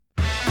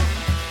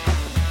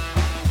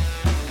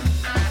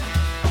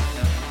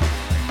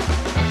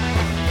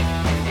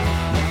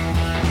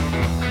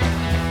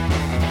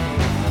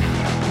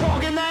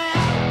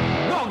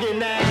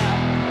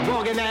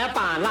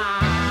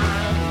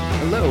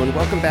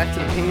welcome back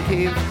to the Pain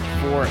Cave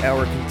for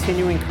our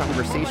continuing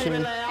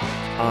conversation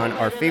on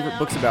our favorite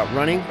books about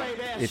running.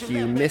 If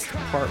you missed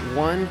part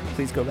 1,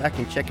 please go back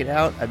and check it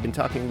out. I've been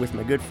talking with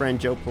my good friend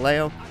Joe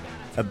Puleo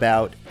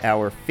about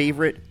our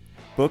favorite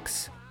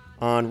books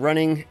on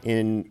running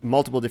in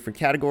multiple different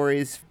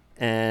categories,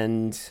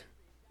 and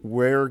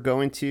we're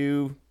going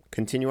to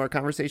continue our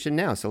conversation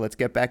now. So let's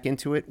get back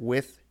into it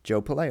with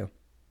Joe Puleo.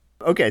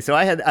 Okay, so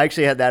I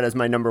actually had that as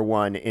my number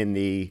 1 in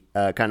the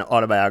kind of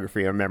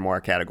autobiography or memoir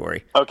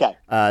category. Okay.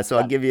 So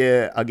I'll give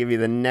you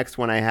the next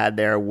one I had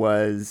there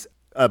was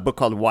a book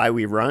called Why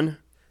We Run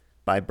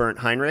by Bernd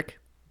Heinrich.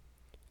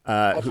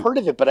 I've heard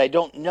of it, but I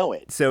don't know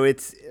it. So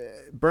it's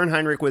Bernd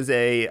Heinrich was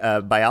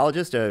a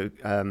biologist. I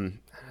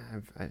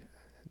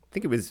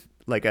think it was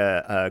like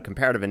a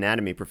comparative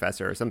anatomy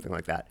professor or something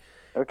like that.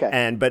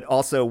 Okay. But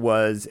also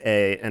was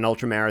an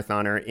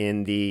ultramarathoner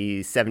in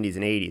the 70s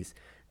and 80s.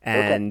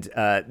 And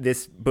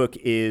this book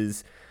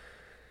it's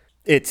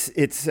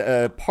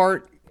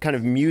part kind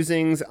of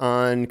musings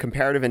on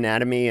comparative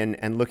anatomy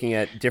and looking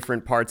at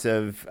different parts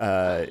of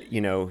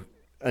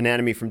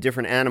anatomy from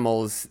different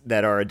animals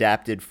that are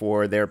adapted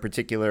for their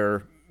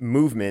particular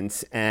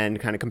movements, and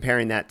kind of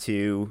comparing that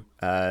to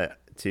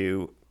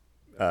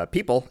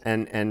people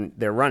and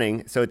their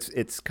running. So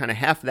it's kind of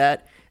half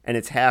that, and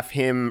it's half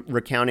him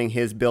recounting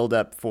his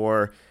buildup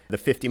for the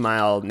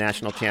 50-mile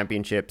national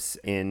championships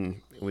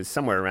it was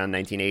somewhere around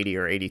 1980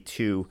 or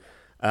 82,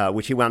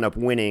 which he wound up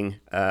winning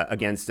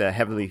against a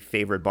heavily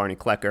favored Barney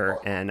Klecker,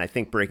 and I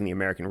think breaking the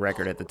American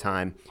record at the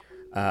time.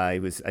 He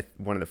was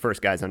one of the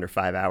first guys under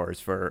 5 hours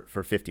for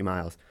 50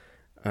 miles,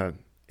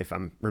 if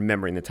I'm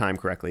remembering the time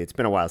correctly. It's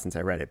been a while since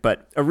I read it,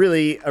 but a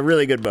really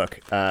good book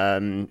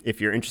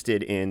if you're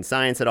interested in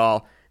science at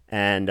all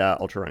and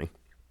ultra running.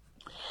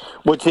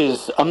 Which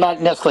is, I'm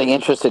not necessarily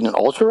interested in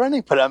ultra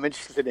running, but I'm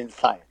interested in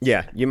science.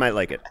 Yeah, you might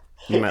like it.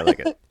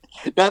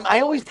 Now,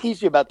 I always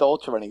tease you about the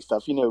ultra running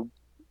stuff. You know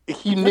that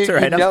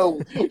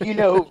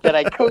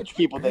I coach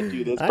people that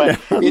do this, but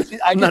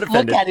I just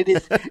look at it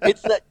as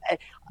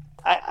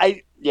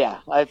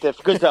it's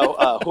because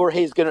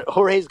Jorge's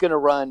gonna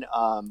run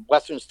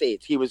Western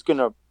States. He was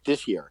gonna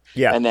this year,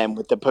 and then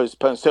with the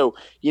postpone. So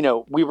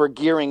we were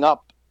gearing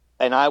up,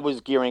 and I was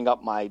gearing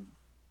up my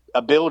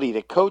ability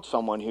to coach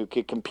someone who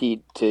could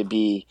compete to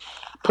be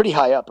pretty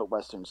high up at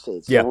Western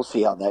States. So we'll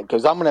see how that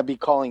goes. I'm gonna be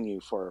calling you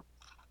for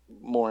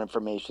more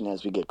information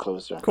as we get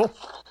closer. Cool.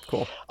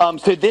 So I'm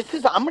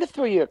going to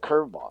throw you a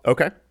curveball.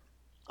 Okay.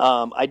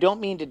 I don't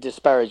mean to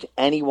disparage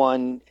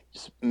anyone's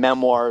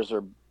memoirs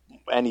or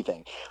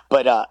anything,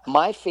 but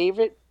my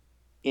favorite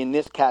in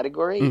this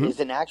category is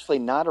actually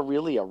not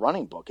really a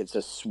running book. It's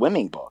a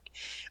swimming book.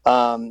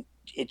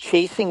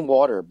 Chasing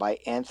Water by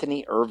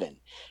Anthony Irvin,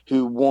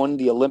 who won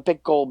the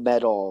Olympic gold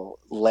medal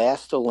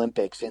last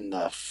Olympics in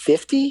the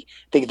 50, I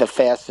think the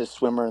fastest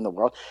swimmer in the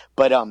world.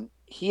 But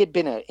he had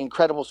been an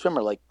incredible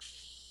swimmer like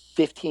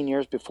 15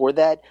 years before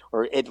that,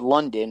 or at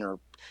London, or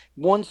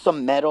won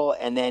some medal,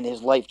 and then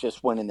his life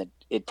just went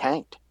it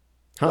tanked.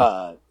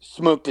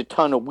 Smoked a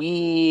ton of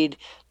weed,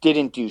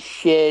 didn't do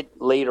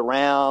shit, laid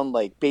around,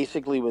 like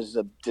basically was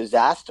a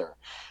disaster,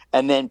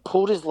 and then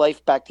pulled his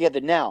life back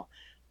together. Now,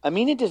 I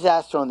mean a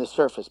disaster on the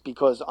surface,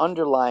 because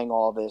underlying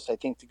all this, I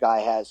think the guy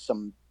has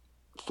some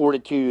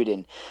fortitude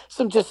and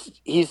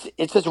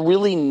it's this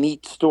really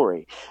neat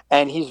story,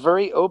 and he's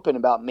very open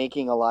about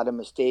making a lot of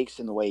mistakes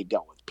in the way he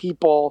dealt with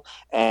people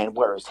and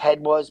where his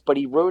head was, but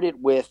he wrote it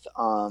with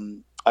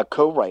a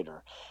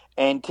co-writer,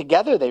 and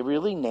together they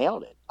really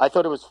nailed it. I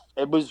thought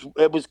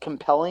it was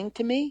compelling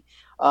to me.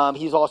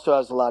 He's also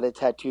has a lot of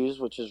tattoos,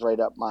 which is right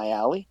up my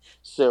alley.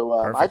 So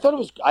I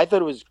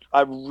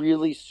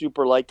really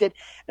super liked it,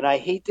 and I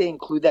hate to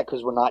include that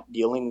because we're not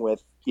dealing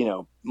with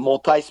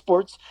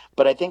multi-sports,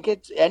 but I think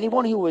it's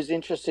anyone who was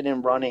interested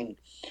in running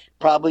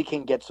probably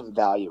can get some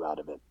value out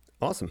of it.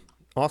 Awesome.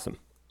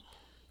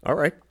 All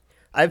right.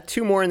 I have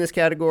 2 more in this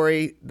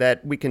category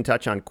that we can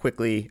touch on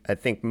quickly. I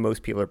think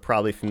most people are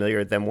probably familiar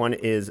with them. One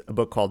is a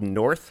book called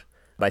North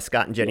by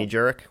Scott and Jenny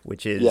Jurek,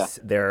 which is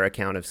their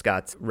account of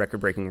Scott's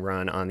record-breaking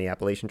run on the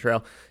Appalachian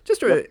Trail.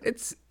 It's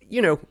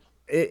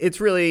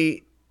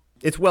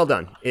well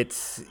done.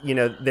 It's,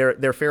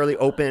 they're fairly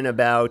open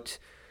about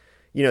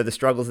the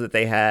struggles that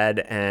they had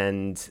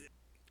and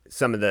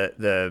some of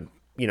the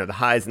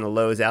highs and the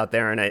lows out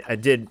there. And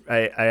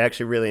I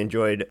actually really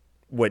enjoyed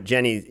what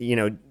Jenny,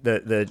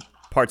 the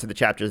parts of the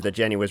chapters that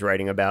Jenny was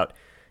writing about,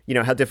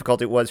 how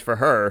difficult it was for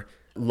her,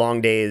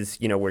 long days,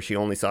 where she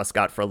only saw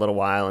Scott for a little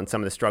while, and some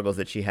of the struggles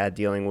that she had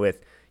dealing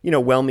with,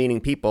 well-meaning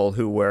people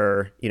who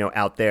were,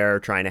 out there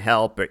trying to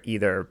help, or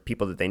either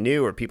people that they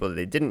knew or people that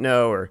they didn't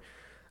know,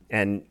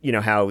 and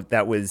how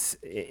that was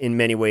in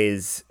many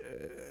ways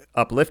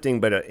uplifting,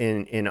 but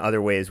in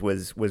other ways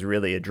was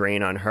really a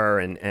drain on her,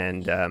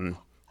 and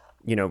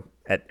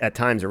at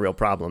times a real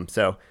problem.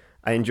 So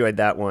I enjoyed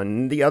that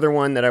one. The other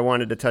one that I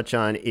wanted to touch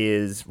on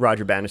is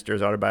Roger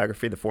Bannister's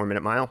autobiography, The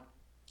 4-Minute Mile.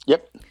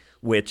 Yep.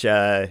 Which,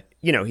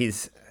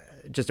 he's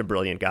just a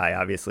brilliant guy,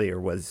 obviously,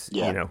 or was,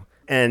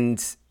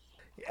 and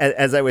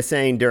as I was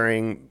saying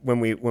during when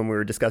we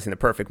were discussing the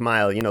perfect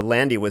mile,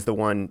 Landy was the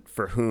one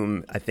for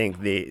whom I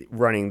think the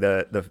running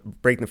the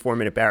breaking the 4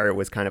 minute barrier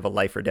was kind of a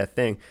life or death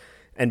thing,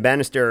 and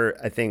Bannister,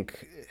 I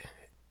think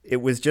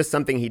it was just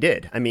something he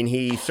did. I mean,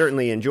 he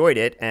certainly enjoyed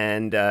it,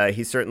 and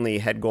he certainly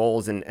had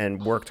goals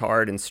and worked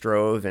hard and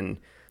strove, and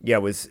he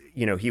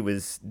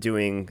was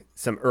doing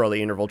some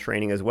early interval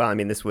training as well. I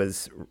mean, this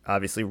was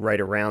obviously right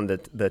around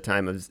the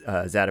time of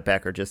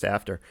Zatopek or just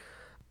after,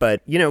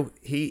 but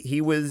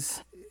he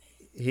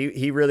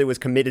really was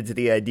committed to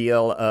the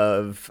ideal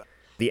of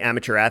the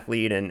amateur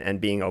athlete and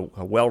being a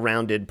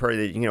well-rounded,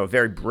 a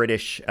very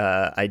British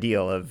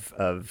ideal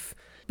of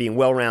being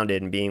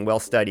well-rounded and being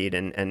well-studied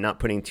and not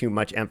putting too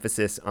much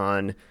emphasis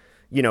on,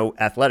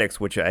 athletics,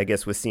 which I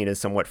guess was seen as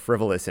somewhat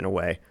frivolous in a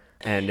way.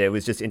 And it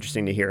was just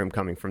interesting to hear him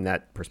coming from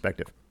that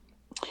perspective.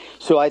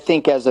 So I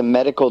think as a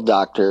medical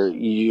doctor,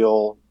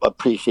 you'll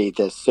appreciate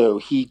this. So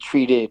he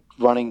treated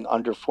running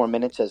under 4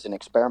 minutes as an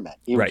experiment.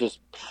 He Right.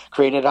 just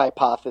created a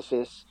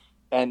hypothesis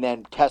and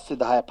then tested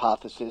the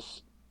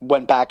hypothesis,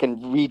 went back and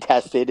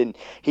retested, and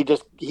he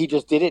just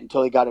did it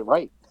until he got it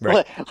right.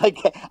 Right.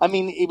 I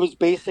mean, it was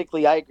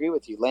basically, I agree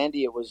with you,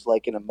 Landy. It was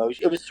like an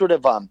emotion. It was sort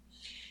of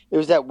it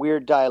was that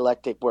weird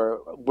dialectic where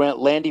when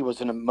Landy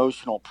was an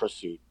emotional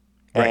pursuit.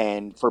 Right.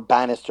 And for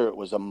Bannister, it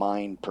was a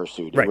mind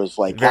pursuit. Right. It was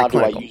like, Very how do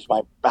clinical.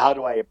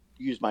 I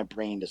use my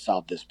brain to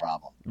solve this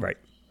problem? Right.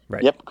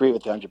 Right. Yep, agree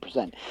with you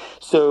 100%.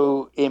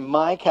 So in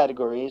my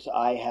categories,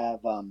 I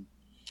have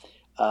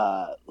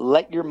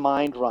 "Let Your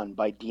Mind Run"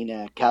 by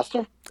Dina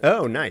Castor.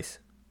 Oh, nice.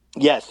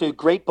 Yeah, so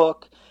great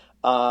book.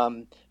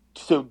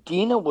 So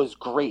Dina was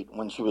great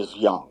when she was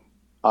young.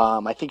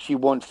 I think she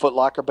won Foot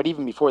Locker, but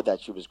even before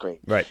that, she was great.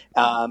 Right.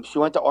 She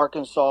went to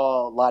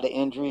Arkansas, a lot of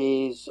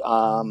injuries,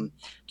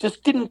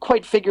 just didn't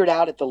quite figure it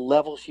out at the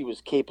level she was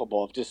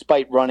capable of,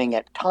 despite running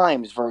at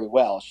times very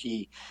well.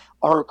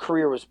 Her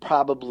career was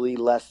probably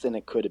less than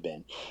it could have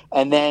been.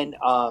 And then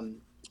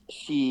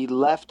she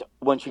left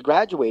when she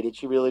graduated.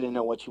 She really didn't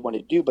know what she wanted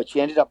to do, but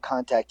she ended up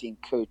contacting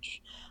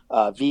Coach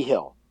V.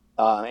 Hill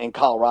in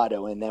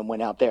Colorado, and then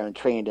went out there and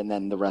trained, and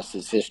then the rest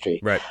is history.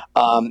 Right.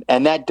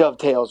 And that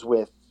dovetails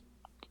with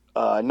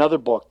another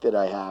book that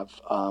I have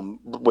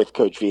with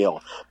Coach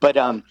Veal. But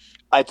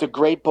it's a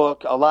great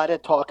book. A lot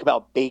of talk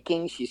about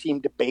baking. She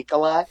seemed to bake a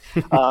lot.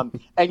 And,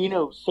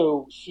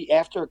 so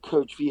after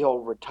Coach Veal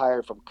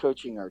retired from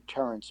coaching her,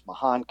 Terrence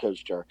Mahan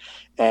coached her.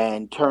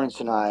 And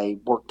Terrence and I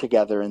worked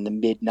together in the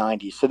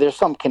mid-'90s. So there's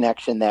some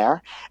connection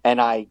there.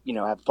 And I,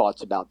 have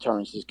thoughts about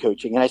Terrence's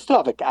coaching. And I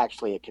still have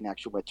actually a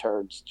connection with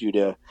Terrence due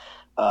to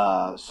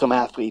some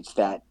athletes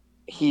that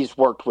he's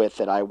worked with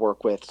that I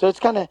work with. So it's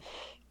kind of,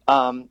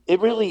 it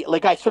really,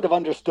 I sort of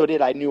understood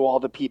it. I knew all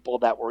the people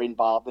that were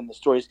involved in the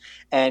stories.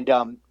 And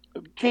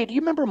Jay, do you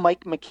remember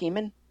Mike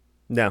McKeeman?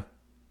 No.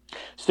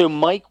 So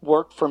Mike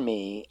worked for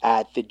me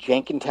at the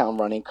Jenkintown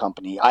Running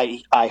Company.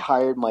 I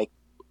hired Mike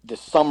the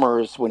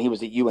summers when he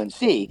was at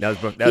UNC.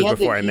 That was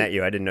before I met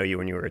you. I didn't know you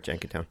when you were at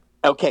Jenkintown.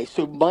 Okay,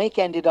 so Mike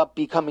ended up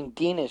becoming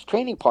Dina's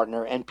training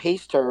partner and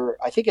paced her,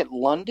 I think, at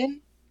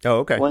London. Oh,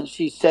 okay. When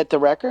she set the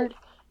record.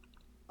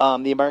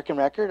 The American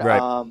record.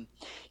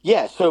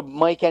 Right. So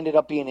Mike ended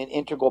up being an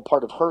integral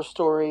part of her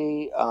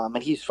story.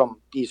 And he's from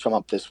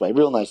up this way.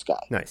 Real nice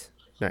guy. Nice.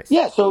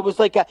 Yeah. So it was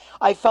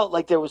I felt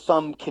like there was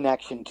some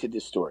connection to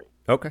this story.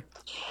 Okay.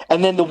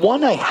 And then the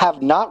one I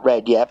have not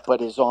read yet,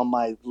 but is on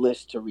my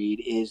list to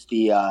read, is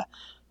the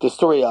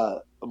story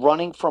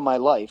 "Running for My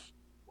Life."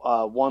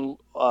 One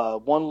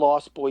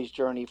lost boy's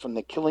journey from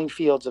the killing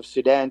fields of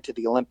Sudan to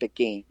the Olympic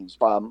Games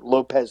by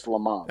Lopez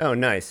Lamont. Oh,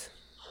 nice.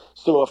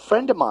 So a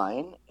friend of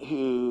mine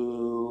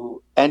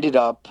who ended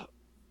up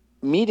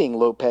meeting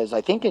Lopez,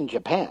 I think in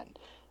Japan,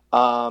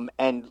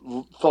 and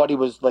thought he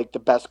was like the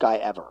best guy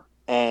ever,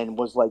 and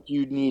was like,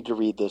 "You need to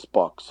read this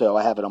book." So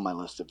I have it on my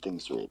list of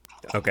things to read.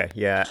 Okay,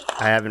 yeah,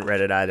 I haven't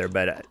read it either,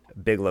 but a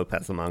big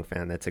Lopez Lamont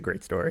fan. That's a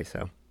great story.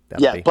 So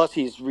plus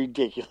he's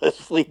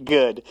ridiculously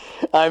good.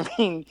 I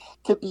mean,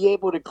 to be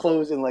able to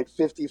close in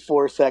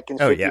 54 seconds,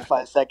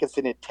 55 seconds,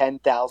 and hit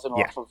 10,000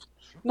 off of.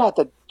 Not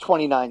that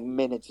 29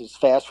 minutes is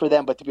fast for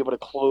them, but to be able to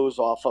close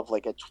off of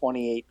a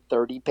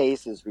 28:30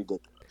 pace is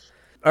ridiculous.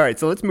 All right,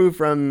 so let's move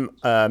from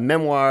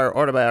memoir,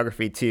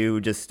 autobiography to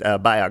just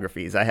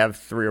biographies. I have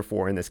 3 or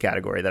 4 in this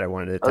category that I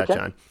wanted to touch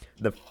on.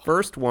 The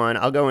first one,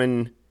 I'll go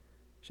in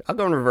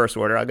reverse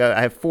order. I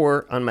have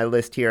 4 on my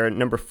list here.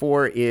 Number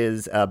 4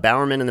 is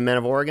Bowerman and the Men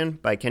of Oregon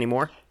by Kenny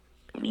Moore.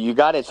 You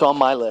got it. It's on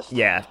my list.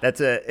 Yeah,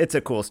 it's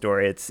a cool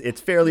story.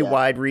 It's fairly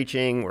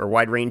wide-reaching, or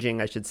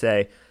wide-ranging, I should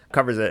say.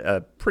 Covers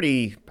a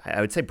pretty,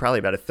 I would say probably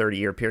about a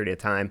 30-year period of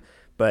time.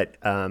 But,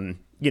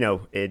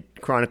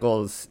 it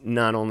chronicles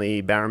not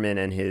only Bowerman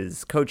and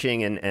his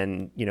coaching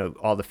and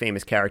all the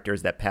famous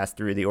characters that passed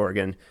through the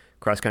Oregon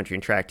cross-country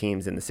and track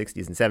teams in the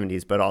 60s and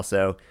 70s, but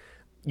also,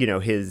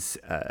 his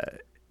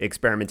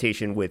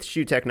experimentation with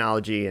shoe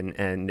technology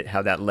and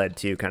how that led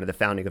to kind of the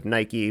founding of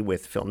Nike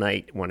with Phil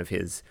Knight, one of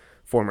his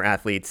former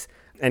athletes.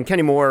 And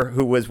Kenny Moore,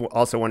 who was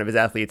also one of his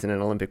athletes and an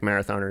Olympic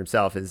marathoner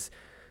himself, is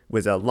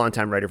was a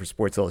longtime writer for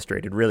Sports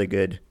Illustrated. Really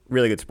good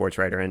sports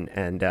writer,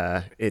 and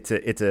it's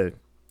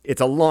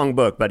a long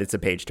book, but it's a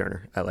page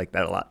turner. I like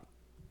that a lot.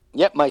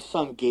 Yep, my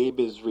son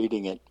Gabe is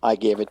reading it. I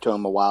gave it to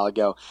him a while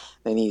ago,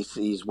 and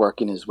he's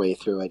working his way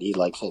through it. He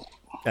likes it.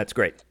 That's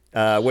great.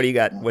 What do you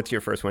got? What's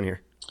your first one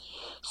here?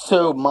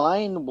 So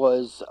mine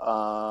was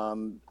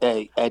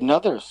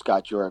another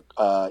Scott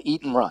Jurek,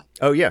 Eat and Run.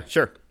 Oh yeah,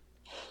 sure.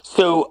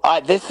 So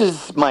this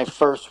is my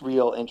first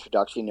real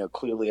introduction.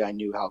 Clearly I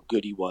knew how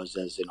good he was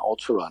as an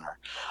ultra runner,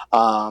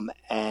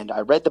 and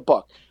I read the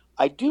book.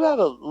 I do have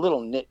a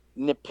little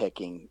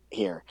nitpicking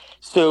here.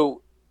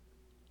 So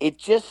it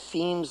just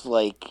seems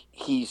like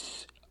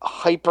he's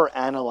hyper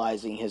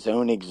analyzing his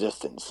own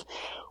existence,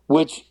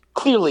 which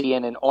clearly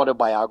in an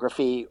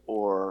autobiography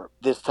or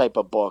this type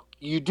of book,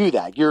 you do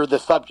that. You're the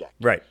subject.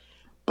 Right.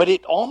 But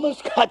it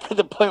almost got to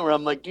the point where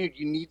I'm like, dude,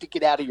 you need to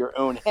get out of your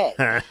own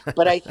head.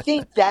 But I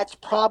think that's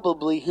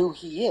probably who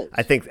he is.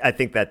 I think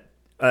that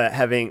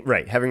having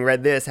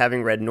read this,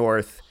 having read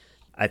North,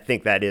 I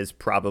think that is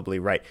probably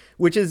right.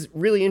 Which is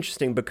really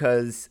interesting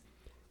because,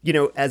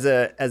 as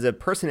a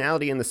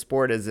personality in the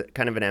sport, as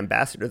kind of an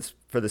ambassador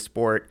for the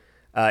sport,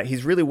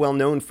 he's really well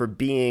known for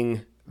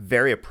being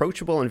very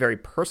approachable and very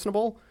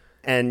personable.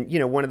 And,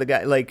 one of the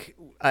guys, like,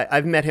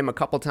 I've met him a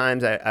couple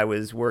times. I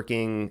was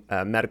working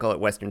medical at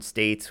Western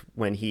States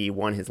when he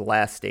won his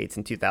last states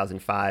in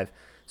 2005.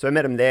 So I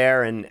met him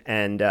there,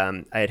 and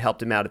I had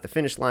helped him out at the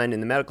finish line in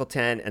the medical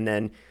tent. And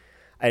then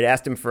I had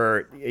asked him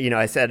for,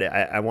 I said,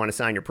 I want to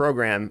sign your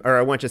program, or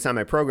I want you to sign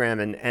my program.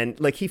 And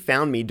like, he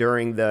found me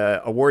during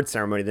the award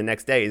ceremony the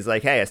next day. He's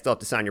like, hey, I still have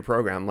to sign your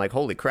program. I'm like,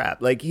 holy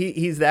crap. Like,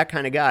 he's that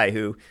kind of guy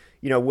who,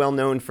 well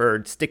known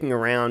for sticking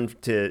around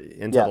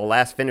until the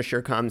last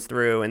finisher comes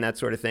through and that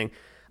sort of thing,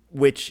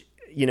 which,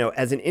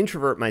 as an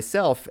introvert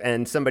myself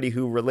and somebody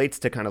who relates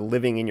to kind of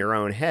living in your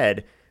own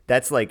head,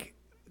 that's like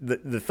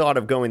the thought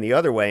of going the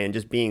other way and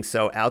just being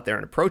so out there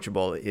and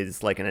approachable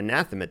is like an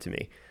anathema to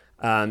me.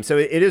 So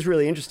it is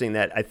really interesting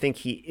that I think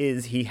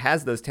he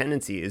has those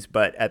tendencies,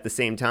 but at the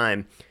same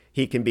time,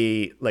 he can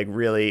be like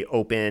really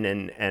open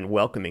and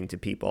welcoming to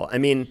people. I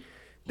mean,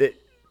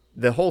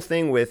 the whole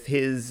thing with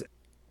his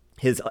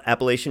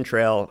Appalachian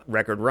Trail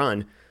record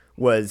run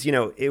was,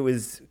 it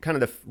was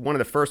kind of one of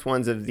the first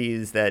ones of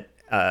these that,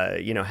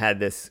 had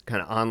this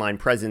kind of online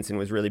presence and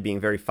was really being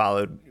very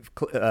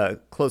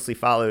closely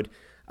followed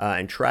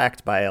and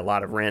tracked by a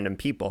lot of random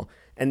people.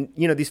 And,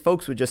 these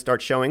folks would just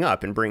start showing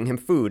up and bringing him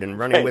food and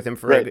running with him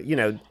for,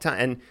 time.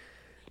 And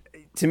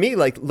to me,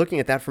 like, looking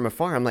at that from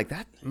afar, I'm like,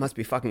 that must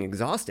be fucking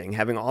exhausting,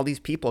 having all these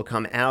people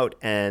come out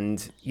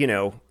and,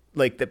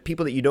 like the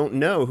people that you don't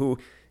know who,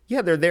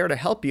 yeah, they're there to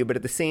help you, but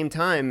at the same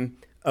time,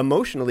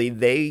 emotionally,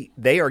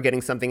 they are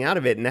getting something out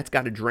of it, and that's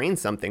got to drain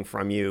something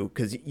from you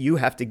because you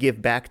have to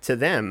give back to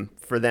them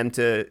for them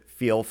to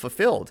feel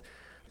fulfilled.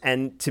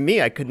 And to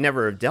me, I could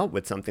never have dealt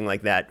with something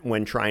like that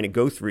when trying to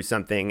go through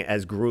something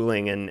as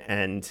grueling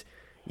and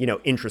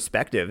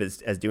introspective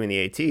as doing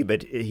the AT.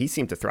 But he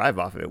seemed to thrive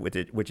off of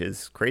it, which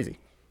is crazy.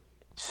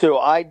 So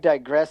I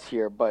digress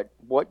here, but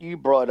what you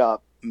brought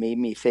up made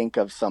me think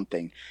of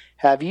something.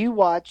 Have you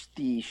watched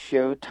the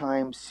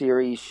Showtime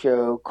series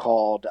show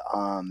called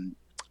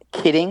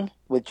Kidding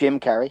with Jim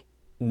Carrey?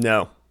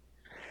 No.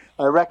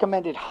 I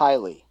recommend it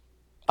highly.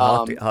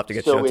 I'll have to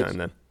get Showtime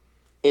then.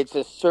 It's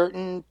a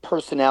certain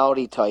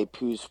personality type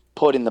who's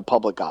put in the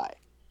public eye.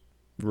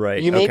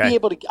 Right. You may be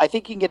able to. I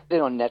think you can get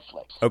it on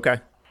Netflix. Okay.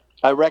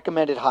 I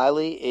recommend it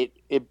highly.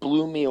 It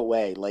blew me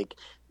away. Like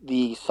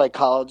the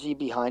psychology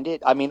behind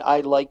it. I mean, I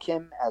like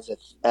him as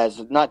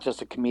not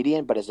just a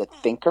comedian, but as a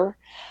thinker.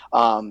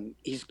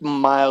 He's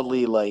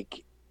mildly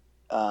like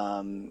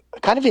kind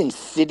of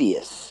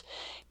insidious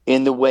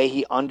in the way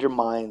he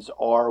undermines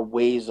our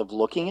ways of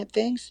looking at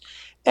things.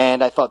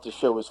 And I thought the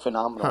show was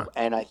phenomenal. Huh.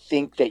 And I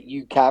think that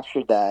you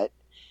captured that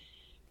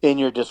in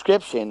your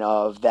description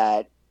of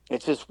that.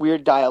 It's this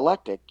weird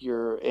dialectic.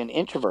 You're an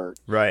introvert,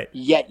 right?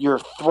 Yet you're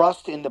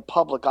thrust in the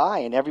public eye,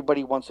 and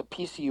everybody wants a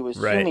piece of you,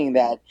 assuming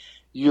that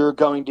you're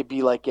going to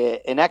be like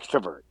an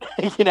extrovert,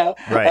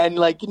 Right.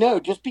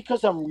 And just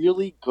because I'm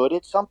really good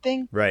at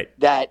something,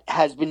 that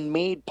has been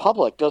made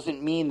public,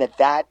 doesn't mean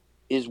that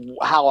is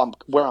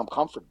where I'm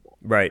comfortable.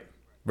 Right.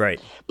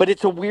 But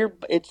so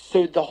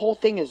the whole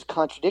thing is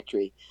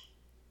contradictory.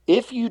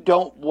 If you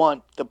don't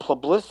want the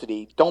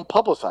publicity, don't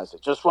publicize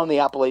it. Just run the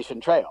Appalachian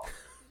Trail.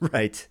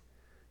 Right.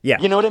 Yeah.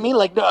 You know what I mean?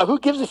 Like, no, who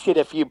gives a shit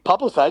if you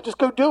publicize? Just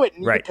go do it.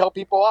 And you can tell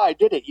people, I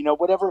did it.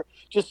 Whatever.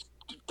 Just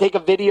take a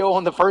video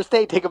on the first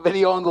day, take a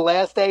video on the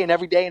last day, and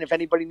every day. And if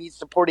anybody needs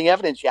supporting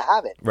evidence, you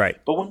have it. Right.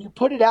 But when you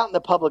put it out in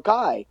the public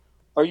eye,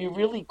 are you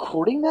really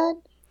courting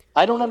that?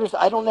 I don't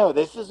understand. I don't know.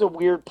 This is a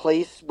weird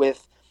place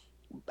with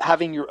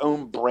having your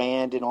own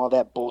brand and all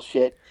that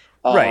bullshit.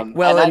 Right.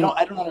 Well, and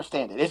I don't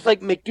understand it. It's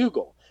like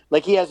McDougal.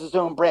 Like, he has his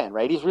own brand,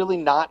 right? He's really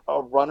not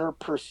a runner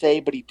per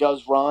se, but he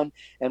does run,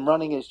 and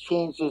running has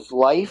changed his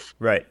life.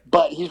 Right.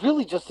 But he's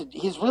really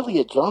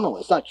a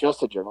journalist, not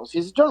just a journalist.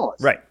 He's a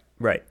journalist.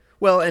 Right.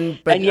 Well, and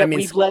yet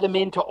we've let him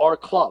into our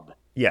club.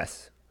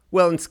 Yes.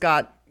 Well, and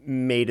Scott,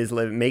 makes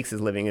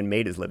his living and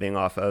made his living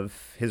off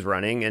of his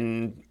running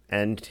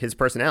and his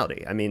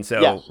personality. I mean,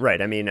 so Yes.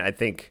 right. I mean, I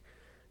think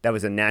that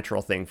was a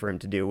natural thing for him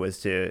to do, was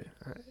to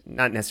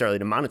not necessarily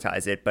to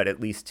monetize it, but at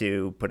least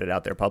to put it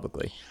out there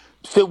publicly.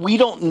 So we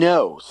don't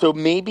know. So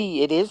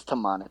maybe it is to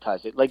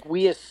monetize it. Like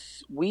we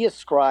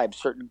ascribe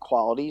certain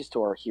qualities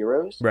to our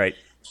heroes. Right.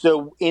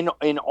 So in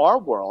our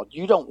world,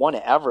 you don't want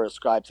to ever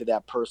ascribe to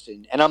that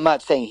person. And I'm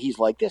not saying he's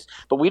like this,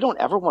 but we don't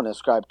ever want to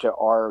ascribe to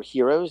our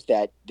heroes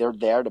that they're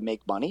there to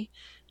make money.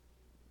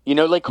 You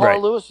know, like Carl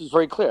Right. Lewis is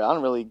very clear. I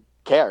don't really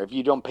care. If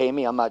you don't pay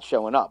me, I'm not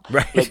showing up.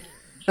 Right. Like,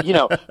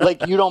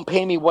 like you don't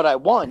pay me what I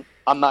want,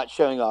 I'm not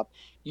showing up.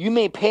 You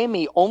may pay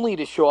me only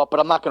to show up, but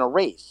I'm not going to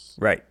race.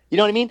 Right. You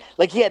know what I mean?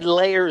 Like he had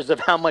layers of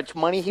how much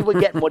money he would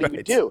get and what he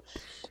would do.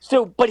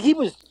 So, but he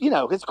was,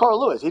 it's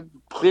Carl Lewis. He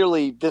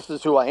clearly, this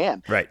is who I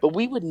am. Right. But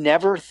we would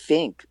never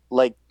think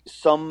like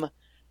someone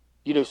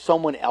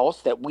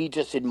else that we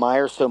just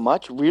admire so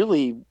much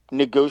really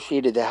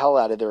negotiated the hell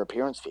out of their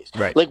appearance fees.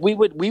 Right. Like we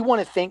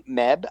want to think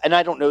Meb, and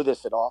I don't know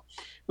this at all.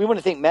 We want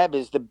to think Meb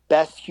is the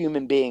best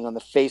human being on the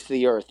face of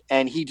the earth,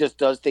 and he just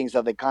does things out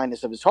of the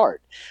kindness of his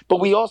heart. But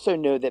we also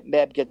know that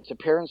Meb gets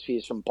appearance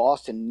fees from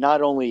Boston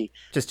not only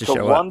Just to to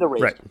show run up. the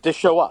race, Right. to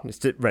show up.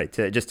 Just to And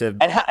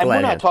we're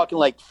glad not hand. talking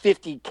like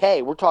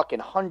 50K. We're talking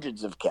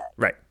hundreds of K.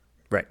 Right.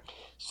 Right.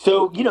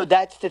 So,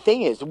 that's the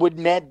thing is, would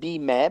Meb be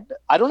Meb?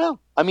 I don't know.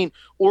 I mean,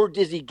 or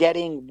is he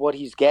getting what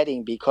he's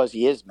getting because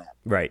he is Meb?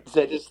 Right. So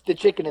it's the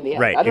chicken and the egg.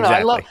 Right, I don't know.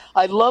 exactly.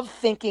 I love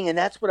thinking, and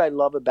that's what I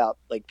love about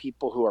like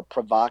people who are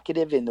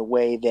provocative in the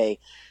way they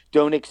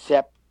don't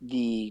accept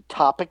the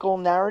topical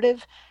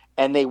narrative.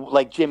 And they,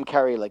 like Jim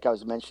Carrey, like I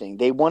was mentioning,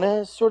 they want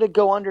to sort of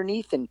go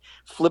underneath and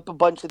flip a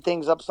bunch of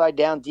things upside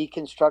down,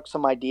 deconstruct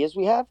some ideas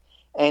we have,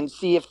 and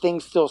see if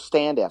things still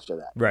stand after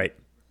that. Right.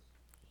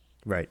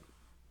 Right.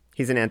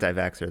 He's an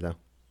anti-vaxxer, though.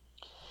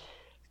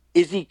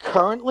 Is he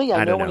currently?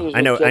 I don't when know. he was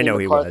I know. with I Jenny know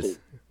he McCarthy. was.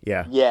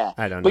 Yeah. Yeah.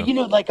 I don't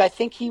know. But, I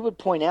think he would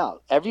point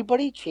out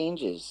everybody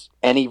changes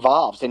and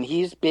evolves, and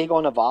he's big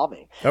on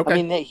evolving. Okay.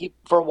 I mean,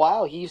 for a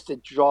while, he used to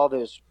draw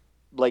those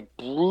like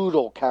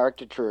brutal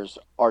caricatures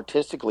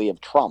artistically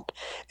of Trump,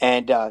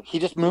 and he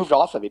just moved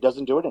off of it. He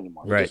doesn't do it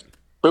anymore. Right. Just,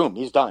 boom,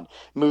 he's done.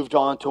 Moved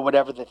on to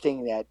whatever the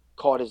thing that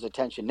caught his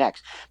attention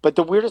next. But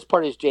the weirdest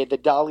part is, Jay, the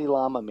Dalai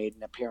Lama made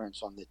an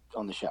appearance on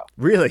the show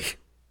Really?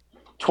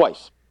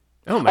 twice.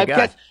 Oh my God.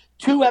 Guess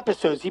 2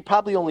 episodes. He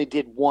probably only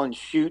did one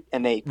shoot,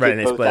 and they Right, did and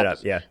they both split it up.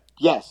 episodes. Yeah.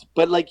 Yes,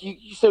 but like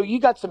so you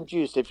got some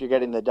juice if you're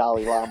getting the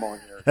Dalai Lama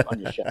on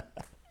your show.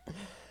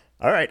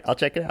 All right, I'll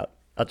check it out.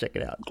 Okay.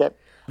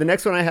 The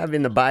next one I have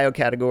in the bio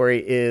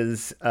category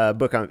is a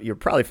book you're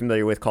probably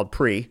familiar with called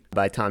Pre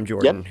by Tom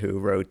Jordan, who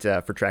wrote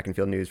for Track and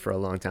Field News for a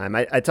long time.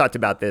 I talked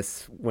about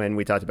this when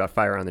we talked about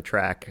Fire on the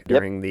Track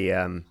during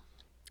the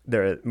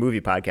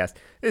movie podcast.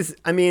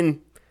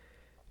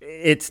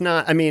 It's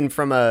not,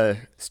 from a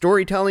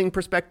storytelling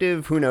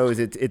perspective, who knows?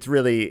 It's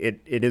really,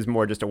 it is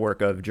more just a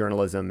work of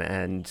journalism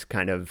and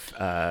kind of,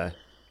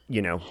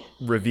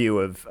 review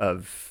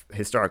of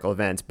historical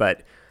events.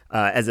 But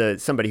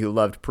as somebody who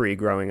loved Pre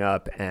growing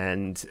up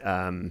and,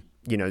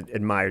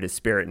 admired his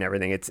spirit and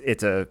everything,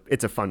 it's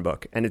a fun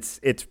book, and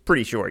it's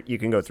pretty short. You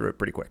can go through it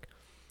pretty quick.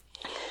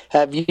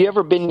 Have you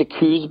ever been to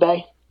Coos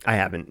Bay? I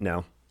haven't,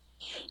 no.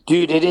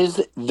 Dude, it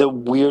is the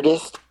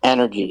weirdest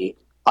energy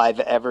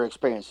I've ever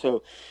experienced.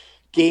 So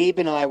Gabe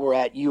and I were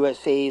at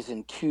USA's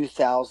in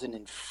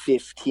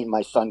 2015,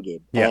 my son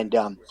Gabe. Yeah.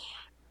 And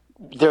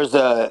there's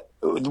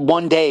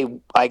one day,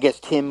 I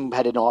guess Tim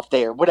had an off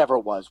day or whatever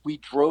it was. We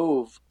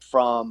drove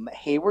from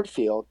Hayward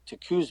Field to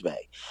Coos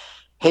Bay.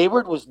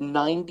 Hayward was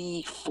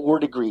 94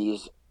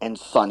 degrees and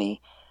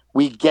sunny.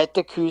 We get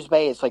to Coos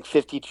Bay, it's like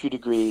 52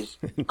 degrees,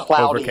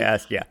 cloudy,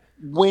 Overcast, yeah.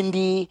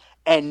 windy,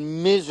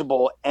 and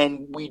miserable.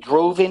 And we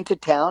drove into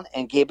town,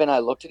 and Gabe and I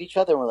looked at each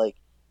other and we're like,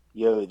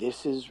 yo,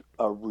 this is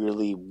a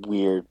really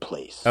weird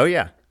place. Oh,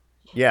 yeah.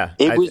 Yeah.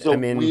 It was a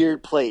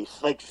weird place.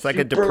 It's like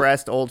a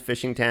depressed old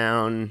fishing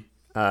town.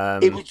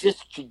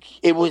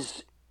 It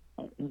was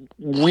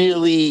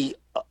really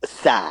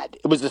sad.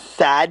 It was a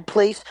sad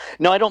place.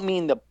 No, I don't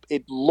mean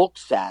it looked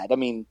sad. I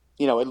mean,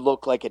 it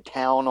looked like a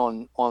town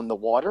on the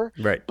water.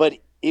 Right. But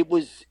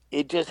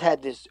it just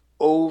had this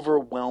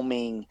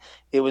overwhelming,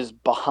 it was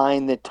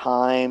behind the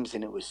times,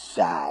 and it was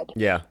sad.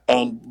 Yeah.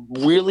 And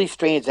really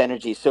strange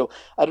energy. So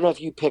I don't know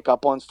if you pick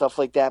up on stuff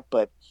like that,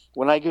 but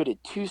when I go to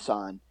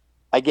Tucson,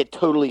 I get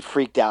totally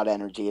freaked out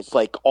energy. It's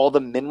like all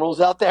the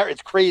minerals out there.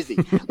 It's crazy.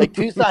 Like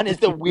Tucson is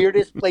the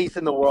weirdest place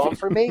in the world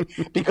for me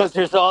because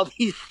there's all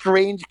these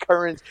strange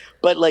currents.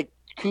 But like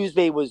Coos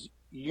Bay was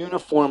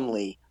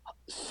uniformly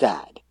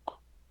sad.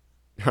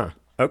 Huh.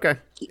 Okay.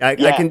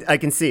 I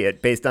can see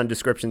it based on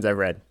descriptions I've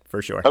read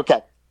for sure.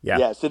 Okay. Yeah.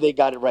 Yeah. So they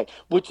got it right.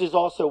 Which is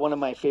also one of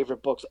my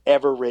favorite books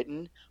ever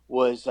written.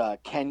 Was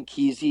Ken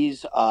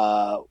Kesey's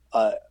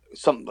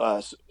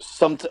Sometimes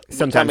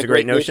a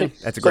Great Notion.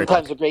 That's a great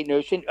Sometimes book. a Great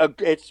Notion.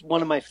 It's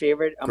one of my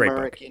favorite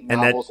American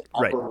novels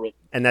ever written.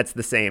 And that's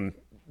the same.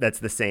 That's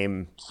the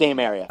same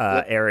area.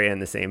 Area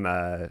and the same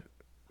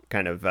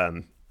kind of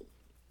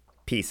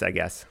piece, I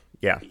guess.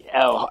 Yeah.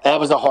 Oh, that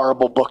was a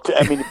horrible book.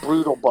 I mean, a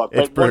brutal book,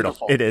 It's but brutal.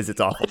 wonderful. It is.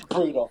 It's awful. It's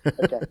brutal.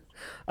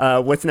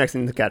 Okay. What's next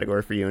in the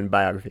category for you in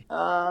biography?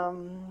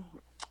 Um,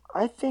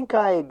 I think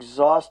I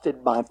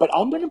exhausted mine, but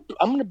I'm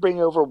gonna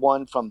bring over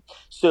one from.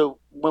 So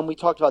when we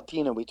talked about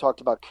Dina, we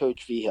talked about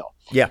Coach V Hill.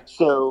 Yeah.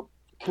 So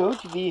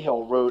Coach V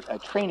Hill wrote a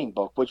training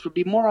book, which would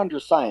be more under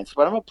science,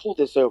 but I'm gonna pull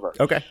this over.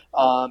 Okay.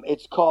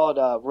 It's called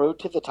Road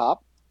to the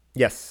Top.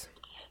 Yes.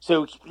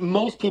 So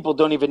most people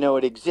don't even know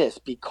it exists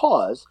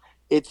because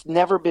it's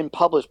never been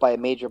published by a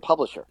major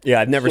publisher. Yeah,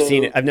 I've never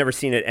seen it. So I've never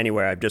seen it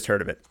anywhere. I've just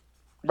heard of it.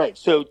 right.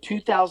 So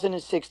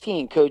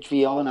 2016, Coach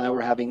VL and I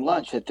were having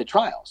lunch at the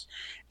trials,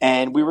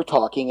 and we were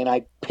talking, and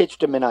I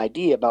pitched him an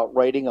idea about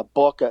writing a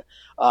book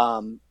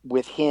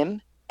with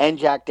him and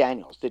Jack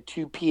Daniels, the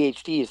two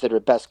PhDs that are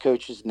best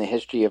coaches in the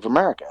history of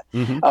America,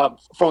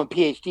 from a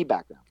PhD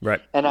background.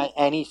 Right.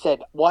 And he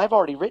said, "Well, I've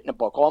already written a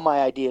book. All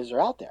my ideas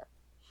are out there."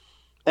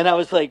 And I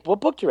was like,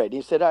 "What book did you write?"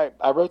 He said,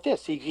 I wrote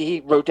this.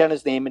 He wrote down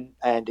his name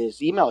and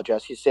his email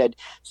address. He said,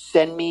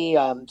 send me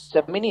an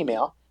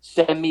email,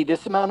 send me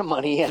this amount of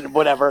money and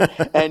whatever,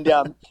 and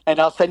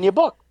I'll send you a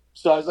book.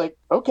 So I was like,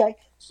 okay.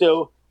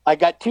 So I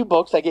got two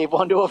books. I gave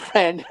one to a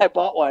friend. I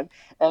bought one.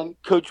 And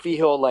Coach V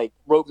Hill like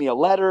wrote me a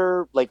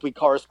letter. Like we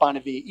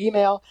corresponded via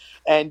email.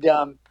 And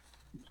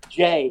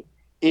Jay,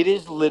 it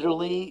is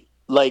literally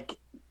like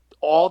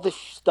all the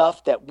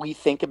stuff that we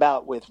think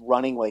about with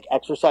running, like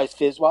exercise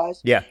phys wise.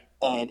 Yeah.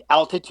 And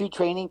altitude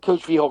training,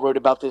 Coach Vihol wrote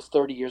about this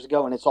 30 years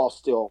ago, and it's all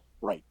still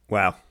right.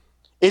 Wow.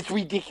 It's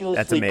ridiculously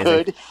That's amazing.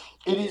 good.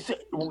 It is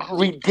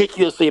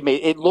ridiculously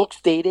amazing. It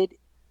looks dated,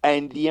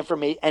 and the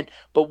information,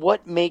 but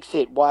what makes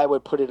it, why I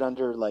would put it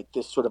under like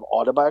this sort of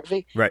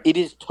autobiography, Right. it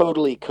is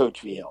totally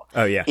Coach Vihol.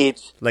 Oh yeah.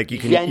 It's like you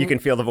can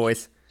feel the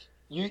voice.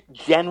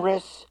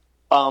 Generous,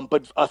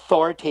 but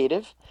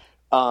authoritative.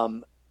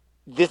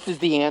 This is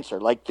the answer.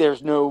 Like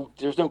there's no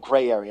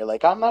gray area.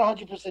 Like I'm not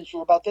 100%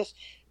 sure about this.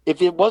 If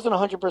it wasn't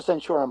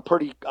 100% sure,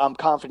 I'm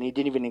confident he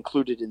didn't even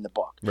include it in the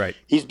book. Right.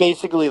 He's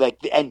basically like,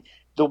 and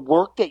the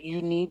work that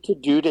you need to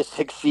do to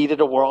succeed at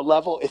a world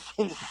level is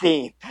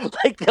insane.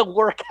 Like the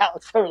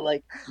workouts are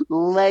like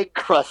leg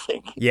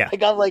crushing. Yeah.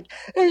 Like I'm like,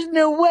 there's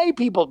no way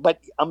people, but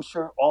I'm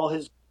sure all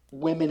his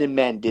women and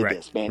men did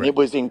this, man. Right. It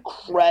was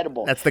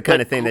incredible. That's the kind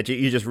of thing that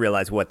you just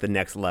realize what the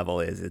next level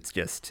is.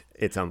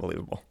 It's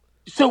unbelievable.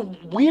 So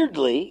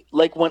weirdly,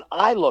 like when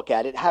I look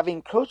at it,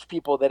 having coached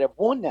people that have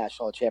won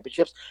national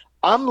championships,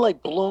 I'm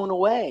like blown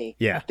away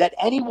that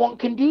anyone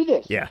can do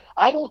this. Yeah.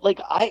 I don't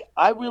like,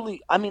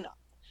 I mean,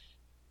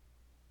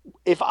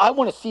 if I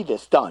want to see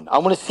this done, I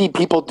want to see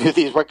people do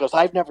these workouts.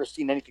 I've never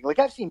seen anything. Like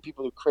I've seen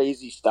people do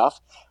crazy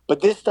stuff,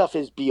 but this stuff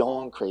is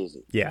beyond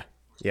crazy. Yeah.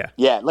 Yeah.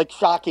 Yeah. Like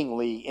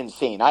shockingly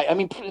insane. I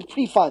mean,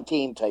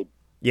 Prefontaine type.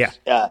 Yeah.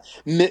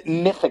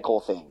 Mythical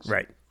things.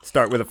 Right.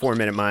 Start with a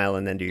 4-minute mile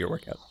and then do your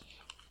workout.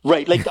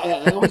 Right. Like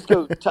I always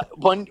go,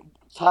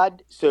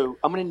 Todd, so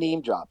I'm going to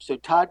name drop. So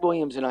Todd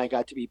Williams and I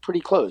got to be pretty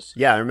close.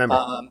 Yeah, I remember.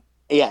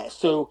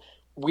 So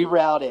we were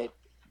out at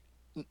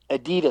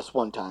Adidas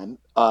one time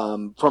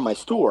from my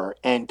store,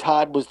 and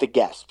Todd was the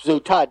guest. So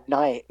Todd and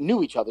I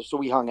knew each other, so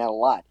we hung out a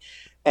lot.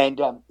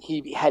 And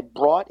he had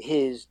brought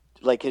his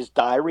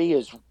diary,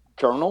 his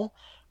journal,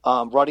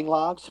 running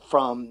logs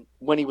from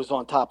when he was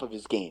on top of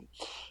his game.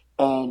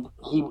 And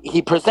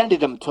he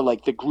presented them to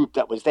like the group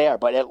that was there.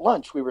 But at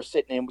lunch, we were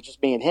sitting in with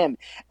just me and him,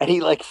 and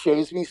he like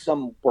shows me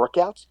some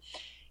workouts.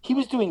 He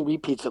was doing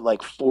repeats at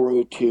like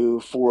 402,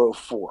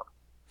 404.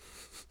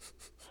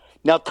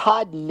 Now,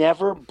 Todd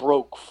never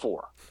broke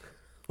 4.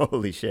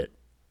 Holy shit.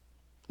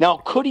 Now,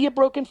 could he have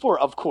broken 4?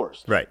 Of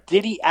course. Right.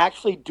 Did he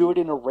actually do it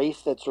in a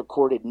race that's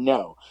recorded?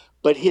 No.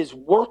 But his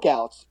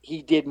workouts,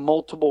 he did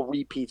multiple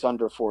repeats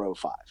under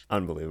 405.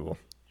 Unbelievable.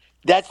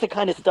 That's the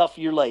kind of stuff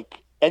you're like.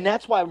 And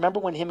that's why I remember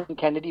when him and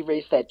Kennedy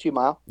raced that 2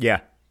 mile. Yeah.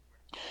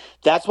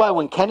 That's why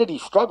when Kennedy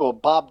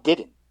struggled, Bob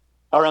didn't.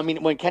 Or I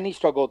mean, when Kennedy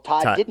struggled,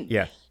 Todd didn't.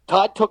 Yeah.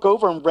 Todd took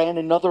over and ran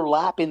another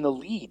lap in the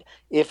lead.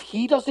 If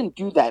he doesn't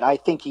do that, I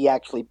think he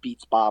actually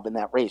beats Bob in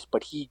that race.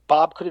 But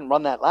Bob couldn't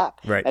run that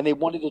lap. Right. And they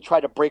wanted to try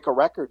to break a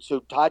record,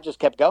 so Todd just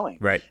kept going.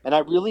 Right. And I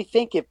really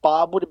think if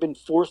Bob would have been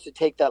forced to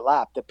take that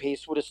lap, the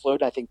pace would have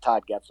slowed, and I think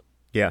Todd gets him.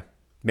 Yeah,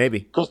 maybe.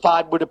 Because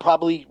Todd would have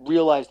probably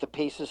realized the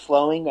pace is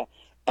slowing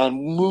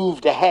and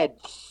moved ahead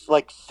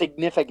like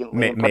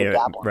significantly and put a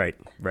gap on.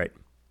 Right.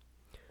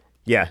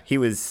 Yeah, he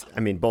was,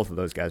 I mean, both of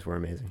those guys were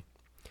amazing.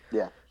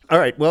 Yeah. All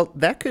right, well,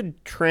 that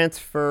could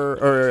transfer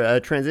or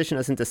transition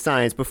us into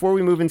science. Before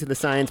we move into the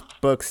science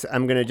books,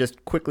 I'm going to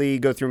just quickly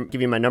go through,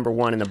 give you my number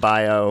one in the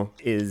bio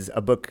is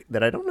a book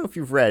that I don't know if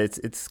you've read.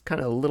 It's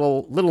kind of a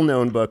little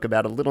known book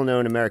about a little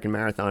known American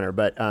marathoner,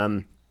 but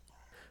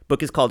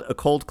book is called A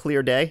Cold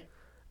Clear Day.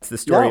 It's the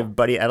story of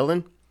Buddy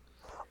Edelin.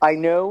 I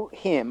know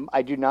him.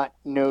 I do not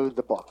know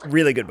the book.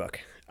 Really good book.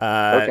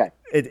 Okay.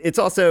 It's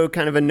also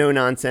kind of a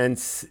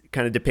no-nonsense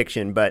kind of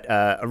depiction, but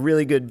a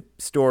really good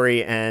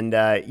story. And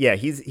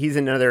he's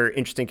another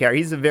interesting character.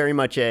 He's very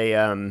much a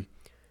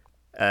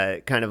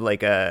kind of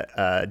like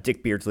a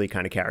Dick Beardsley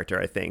kind of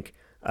character, I think.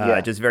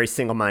 Yeah. Just very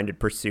single-minded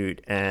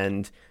pursuit.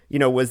 And,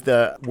 was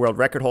the world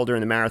record holder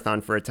in the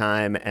marathon for a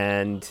time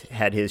and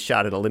had his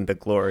shot at Olympic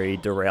glory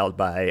derailed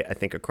by, I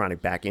think, a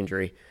chronic back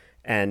injury.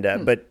 And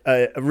but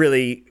a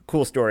really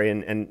cool story,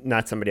 and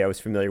not somebody I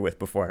was familiar with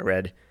before I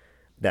read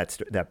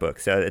that book.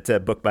 So it's a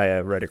book by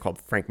a writer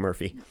called Frank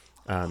Murphy.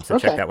 So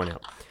check that one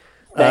out.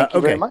 Thank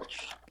you very Okay,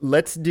 much.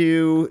 let's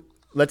do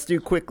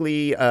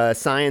quickly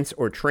science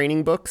or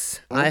training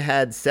books. I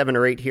had 7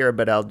 or 8 here,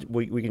 but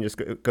we can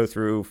just go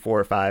through 4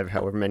 or 5,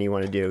 however many you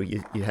want to do.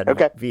 You had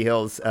V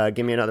Hills.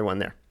 Give me another one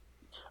there.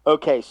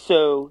 Okay,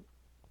 so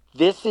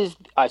this is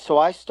so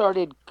I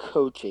started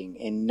coaching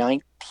in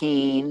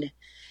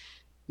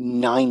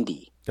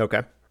 1990.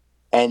 Okay.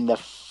 And the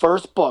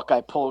first book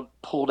I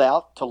pulled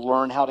out to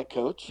learn how to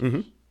coach,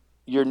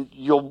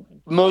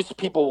 most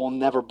people will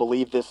never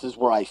believe this is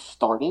where I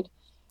started.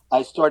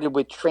 I started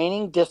with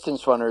Training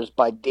Distance Runners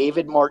by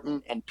David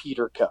Martin and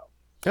Peter Coe.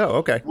 Oh,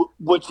 okay.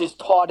 Which is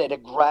taught at a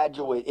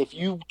graduate. If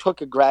you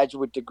took a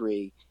graduate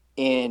degree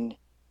in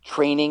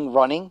training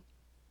running,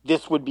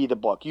 this would be the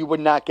book. You would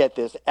not get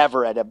this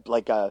ever at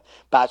a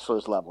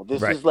bachelor's level.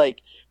 This is like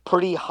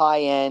pretty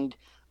high end,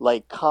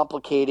 like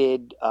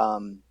complicated,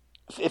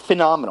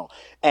 phenomenal.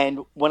 And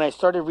when I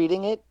started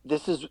reading it,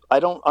 I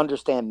don't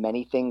understand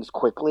many things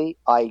quickly.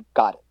 I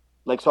got it.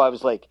 So I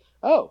was like,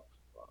 oh,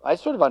 I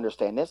sort of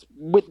understand this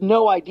with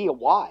no idea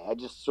why. I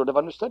just sort of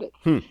understood it.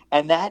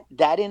 And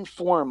that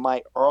informed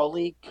my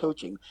early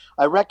coaching.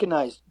 I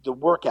recognized the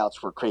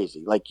workouts were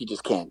crazy. You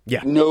just can't.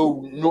 Yeah.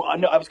 No,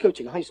 I was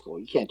coaching high school.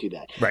 You can't do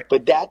that. Right.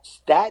 But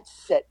that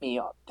set me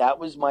up. That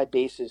was my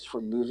basis for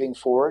moving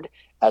forward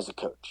as a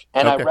coach.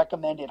 And I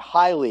recommend it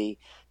highly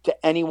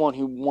to anyone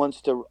who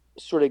wants to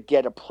sort of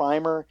get a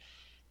primer,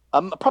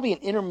 probably an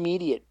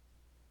intermediate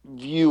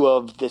view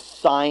of the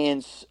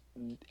science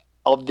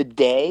of the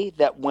day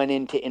that went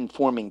into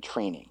informing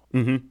training.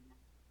 Mm-hmm.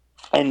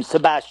 And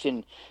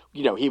Sebastian,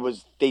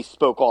 they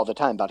spoke all the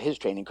time about his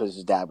training because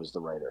his dad was the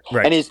writer.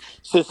 Right. And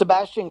so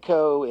Sebastian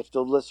Coe, if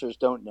the listeners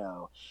don't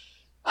know,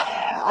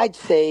 I'd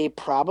say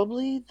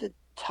probably the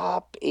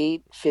top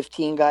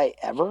 15 guy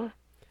ever.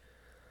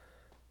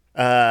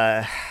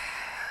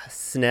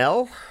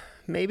 Snell,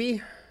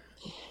 maybe?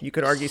 You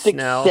could argue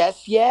Snell.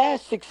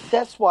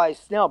 Success-wise,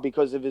 Snell,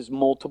 because of his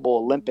multiple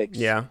Olympics.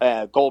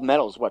 Yeah. Gold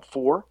medals,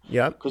 4?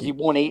 Yep. Because he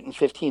won 8 and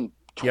 15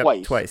 twice.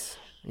 Yep, twice.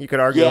 You could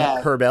argue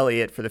Herb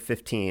Elliott for the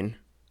 15.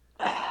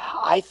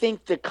 I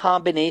think the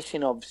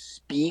combination of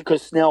speed,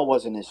 because Snell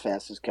wasn't as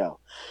fast as Coe.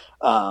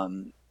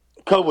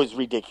 Coe was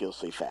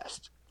ridiculously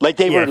fast.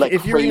 They were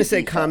if you're going to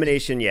say fast.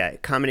 combination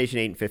 8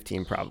 and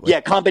 15 probably. Yeah,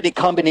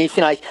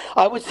 combination.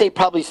 I would say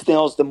probably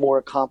Snell's the more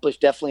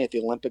accomplished, definitely at the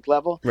Olympic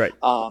level. Right.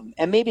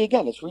 And maybe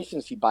again it's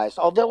recency bias.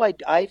 Although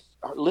I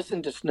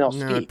listened to Snell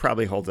speak. It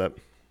probably holds up.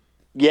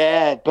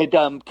 Yeah, but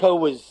Coe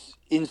was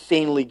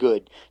insanely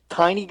good.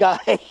 Tiny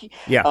guy.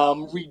 Yeah.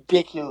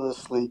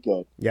 Ridiculously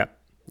good. Yep.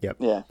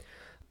 Yeah.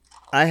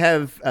 I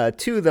have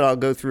 2 that I'll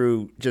go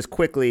through just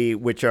quickly,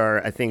 which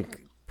are, I think,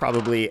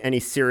 probably any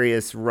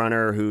serious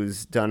runner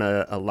who's done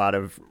a lot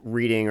of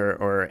reading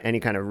or any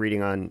kind of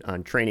reading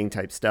on training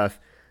type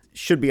stuff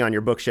should be on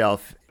your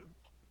bookshelf.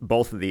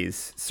 Both of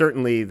these.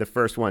 Certainly the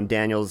first one,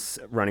 Daniel's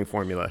Running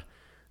Formula.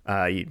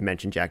 You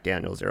mentioned Jack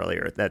Daniels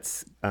earlier.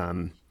 That's,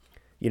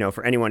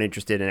 for anyone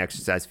interested in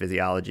exercise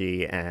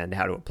physiology and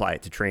how to apply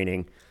it to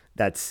training,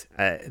 that's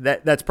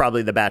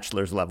probably the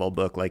bachelor's level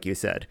book, like you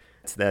said.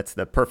 That's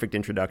the perfect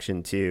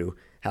introduction to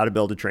how to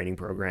build a training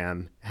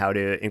program, how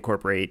to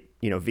incorporate,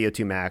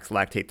 VO2 max,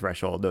 lactate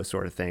threshold, those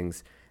sort of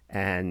things,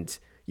 and,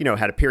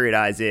 how to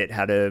periodize it,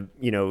 how to,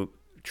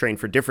 train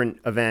for different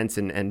events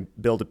and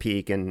build a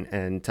peak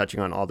and touching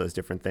on all those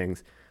different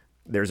things.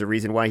 There's a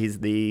reason why he's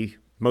the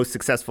most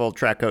successful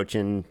track coach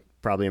in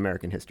probably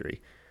American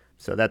history.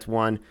 So that's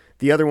one.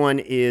 The other one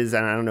is,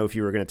 and I don't know if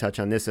you were going to touch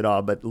on this at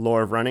all, but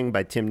Lore of Running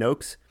by Tim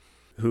Noakes,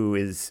 who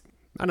is,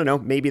 I don't know,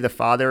 maybe the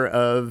father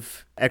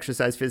of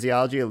exercise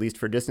physiology, at least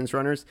for distance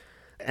runners,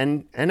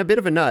 and a bit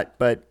of a nut,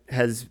 but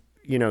has,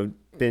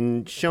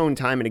 been shown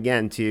time and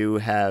again to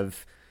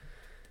have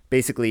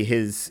basically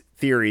his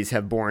theories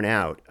have borne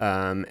out.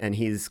 And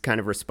he's kind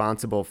of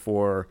responsible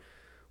for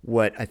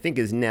what I think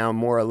is now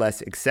more or less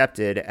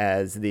accepted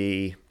as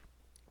the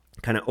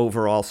kind of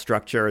overall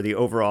structure, the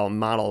overall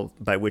model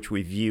by which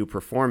we view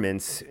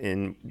performance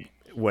in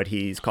what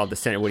he's called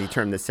what he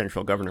termed the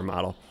central governor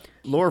model.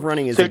 Lore of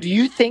Running is. So, do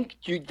you think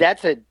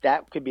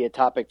that could be a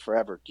topic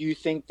forever? Do you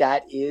think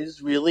that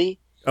is really?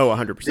 Oh,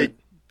 100%.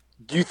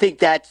 Do you think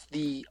that's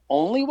the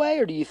only way,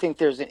 or do you think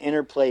there's an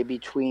interplay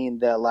between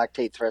the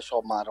lactate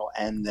threshold model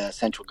and the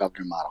central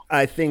governor model?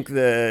 I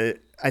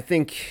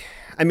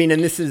mean,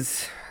 and this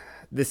is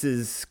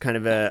kind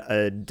of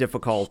a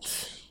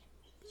difficult,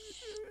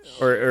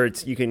 or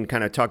it's, you can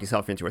kind of talk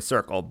yourself into a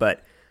circle,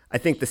 but I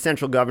think the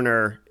central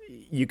governor,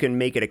 you can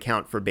make it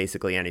account for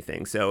basically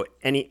anything. So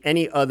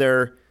any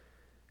other,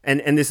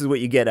 and this is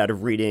what you get out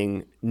of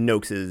reading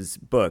Noakes's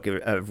book,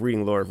 of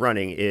reading Lore of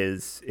Running,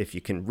 is, if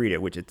you can read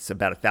it, which it's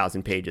about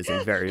 1,000 pages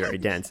and very, very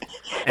dense.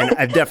 And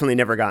I've definitely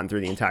never gotten through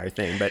the entire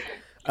thing, but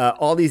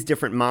all these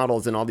different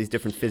models and all these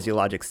different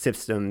physiologic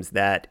systems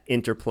that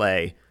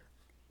interplay.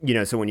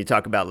 So when you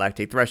talk about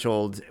lactate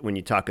thresholds, when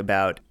you talk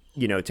about,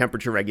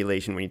 temperature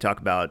regulation, when you talk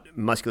about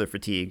muscular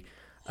fatigue,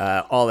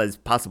 all as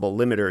possible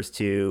limiters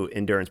to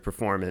endurance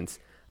performance,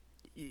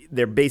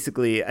 they're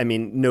basically,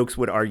 Noakes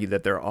would argue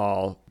that they're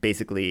all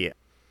basically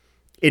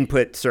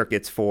input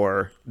circuits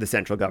for the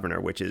central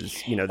governor, which is,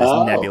 this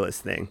nebulous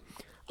thing.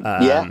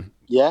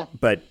 Yeah.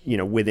 But,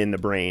 within the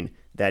brain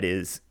that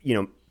is,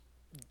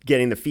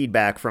 getting the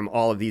feedback from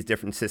all of these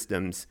different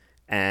systems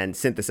and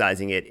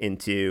synthesizing it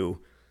into,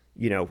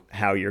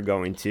 how you're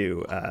going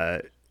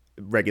to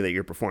regulate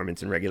your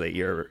performance and regulate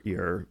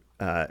your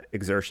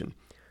exertion.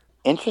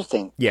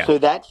 Interesting. Yeah. So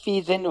that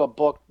feeds into a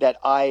book that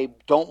I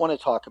don't want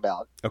to talk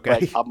about. Okay.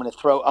 But I'm going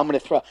to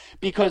throw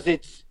because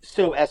it's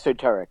so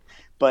esoteric,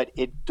 but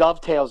it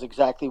dovetails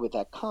exactly with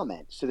that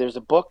comment. So there's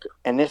a book,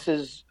 and this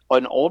is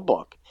an old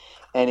book,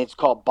 and it's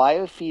called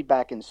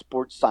Biofeedback in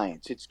Sports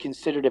Science. It's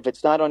considered, if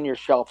it's not on your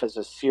shelf, as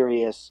a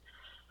serious,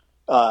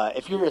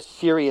 if you're a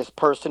serious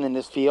person in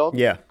this field,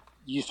 yeah,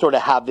 you sort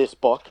of have this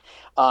book.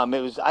 I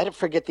don't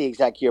forget the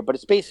exact year, but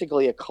it's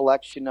basically a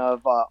collection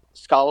of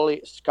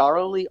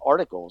scholarly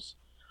articles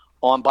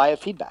on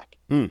biofeedback.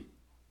 And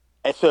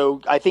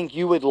so I think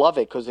you would love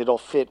it because it'll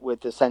fit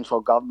with the central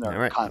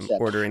governor concept.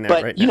 I'm ordering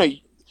that right now.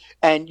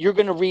 And you're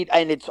going to read,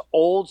 and it's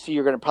old, so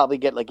you're going to probably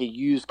get like a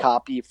used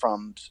copy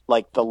from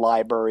like the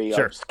library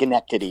of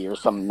Schenectady or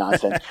some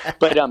nonsense.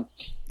 But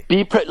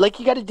you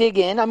got to dig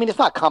in. It's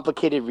not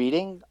complicated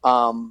reading,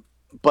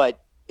 but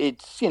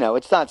it's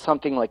it's not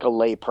something like a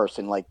lay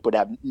person would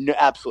have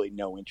absolutely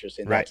no interest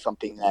in. That's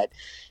something that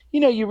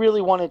you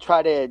really want to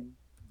try to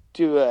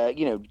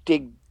do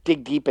dig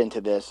deep into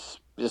this,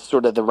 just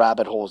sort of the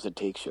rabbit holes it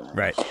takes you in.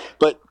 Right.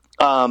 But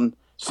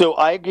so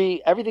I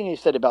agree. Everything you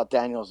said about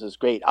Daniels is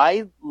great.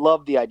 I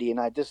love the idea,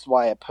 and this is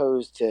why I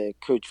posed to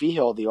Coach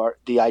Vigil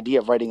the idea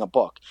of writing a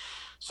book.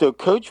 So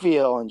Coach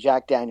Vigil and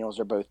Jack Daniels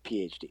are both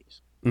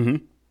PhDs.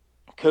 Mm-hmm.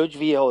 Coach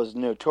Vigil is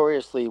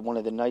notoriously one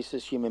of the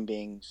nicest human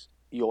beings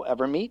you'll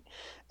ever meet,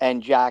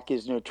 and Jack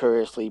is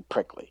notoriously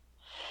prickly.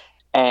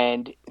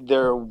 And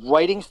their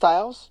writing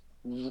styles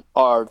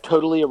are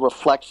totally a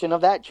reflection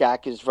of that.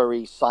 Jack is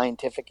very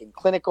scientific and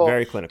clinical.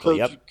 Very clinical,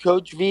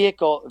 Coach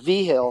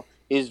Vigil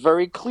is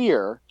very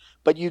clear,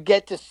 but you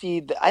get to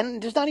see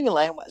and there's not even,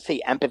 I don't want to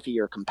say empathy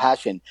or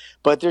compassion,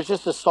 but there's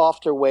just a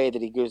softer way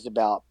that he goes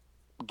about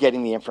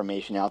getting the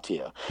information out to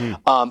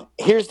you.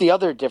 Here's the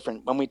other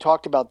different. When we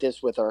talked about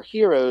this with our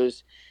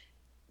heroes,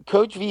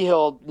 Coach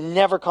Vigil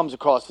never comes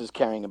across as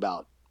caring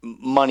about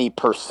money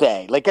per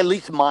se. Like, at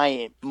least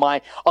my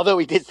although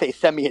he did say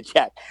send me a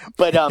check,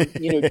 but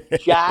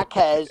Jack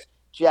has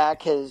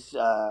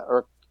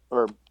or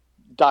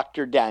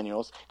Dr.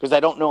 Daniels, because I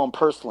don't know him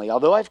personally,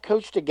 although I've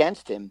coached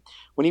against him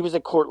when he was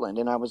at Cortland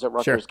and I was at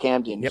Rutgers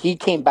Camden. He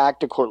came back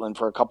to Cortland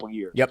for a couple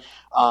years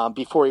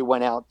before he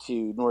went out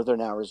to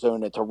Northern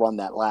Arizona to run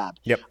that lab.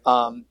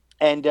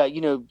 And,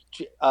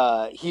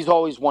 he's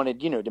always wanted,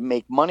 to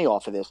make money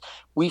off of this.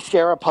 We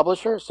share a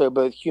publisher. So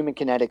both Human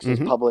Kinetics has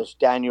published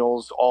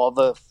Daniels, all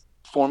the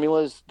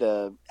formulas,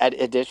 the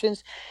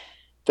editions.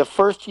 The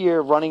first year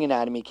Running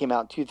Anatomy came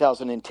out in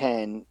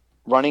 2010.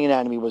 Running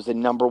Anatomy was the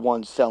number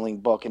one selling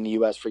book in the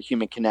U.S. for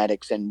Human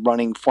Kinetics, and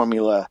Running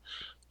Formula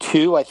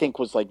 2, I think,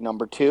 was like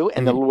number 2.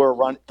 And the Lure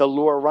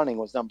Running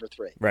was number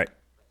 3. Right.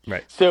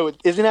 So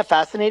isn't that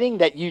fascinating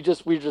that we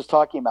were just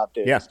talking about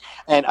this? Yeah.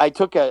 And I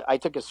took a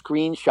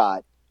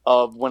screenshot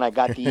of when I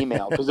got the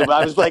email because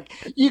I was like,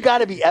 you got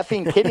to be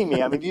effing kidding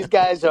me. These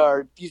guys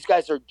are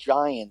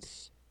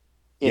giants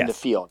in the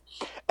field.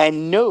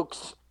 And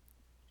Noakes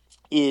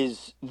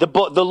is the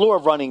Lure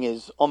of Running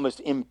is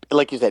almost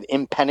like you said,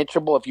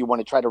 impenetrable if you want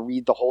to try to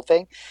read the whole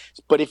thing.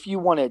 But if you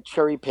want to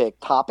cherry pick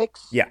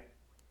topics,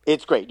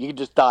 it's great. You can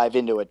just dive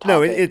into a topic.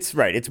 No, it's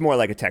right. It's more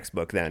like a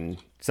textbook than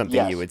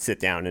something you would sit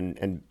down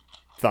and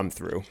thumb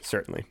through,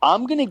 certainly.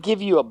 I'm going to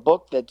give you a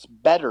book that's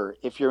better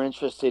if you're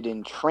interested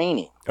in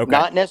training. Okay.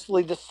 Not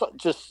necessarily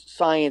just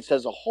science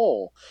as a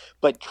whole,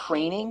 but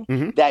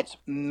training that's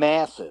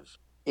massive.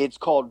 It's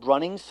called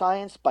Running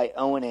Science by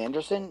Owen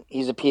Anderson.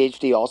 He's a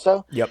PhD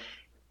also. Yep.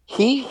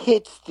 He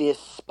hits this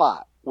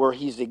spot where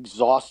he's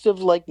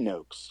exhaustive like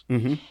Noakes.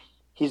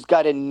 He's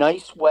got a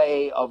nice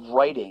way of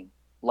writing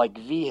like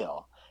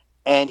Vigil.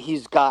 And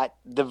he's got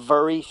the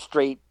very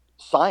straight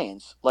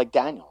science like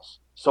Daniels.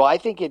 So I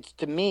think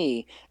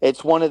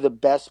it's one of the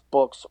best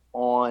books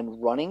on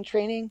running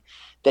training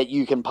that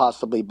you can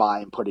possibly buy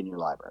and put in your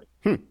library.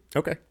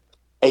 Okay.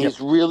 And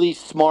he's really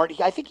smart.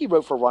 I think he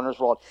wrote for Runner's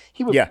World.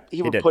 He would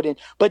put in,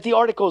 but the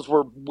articles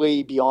were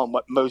way beyond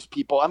what most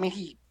people.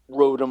 He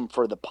wrote them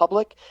for the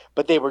public,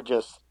 but they were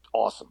just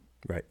awesome.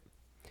 Right.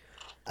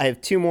 I have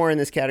 2 more in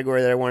this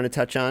category that I wanted to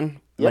touch on.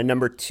 My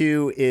number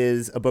 2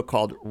 is a book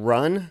called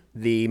Run,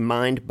 The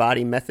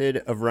Mind-Body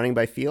Method of Running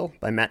by Feel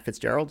by Matt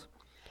Fitzgerald.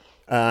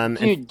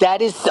 Dude,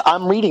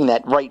 I'm reading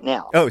that right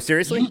now. Oh,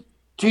 seriously?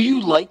 Do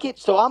you like it?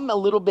 So I'm a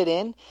little bit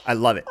in. I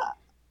love it.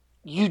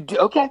 You do?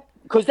 Okay.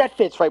 Because that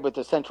fits right with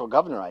the central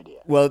governor idea.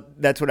 Well,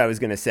 that's what I was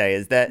going to say,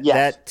 is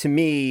that to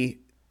me,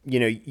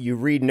 you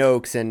read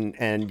Noakes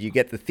and you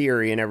get the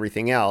theory and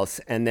everything else.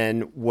 And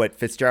then what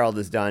Fitzgerald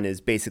has done is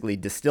basically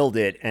distilled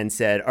it and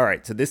said, all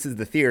right, so this is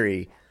the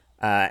theory.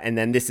 And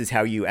then this is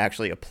how you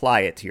actually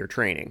apply it to your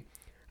training.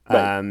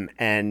 Right.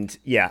 And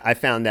yeah, I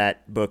found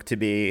that book to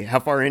be, how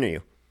far in are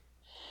you?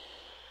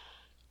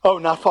 Oh,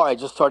 not far. I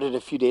just started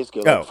a few days ago,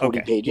 like Oh, 40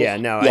 okay. Yeah,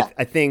 pages. no, Yeah.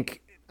 I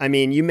think, I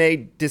mean, you may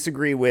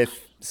disagree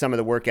with some of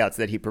the workouts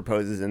that he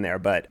proposes in there,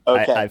 but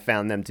I Okay.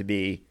 found them to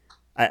be,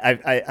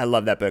 I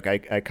love that book.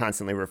 I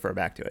constantly refer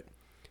back to it.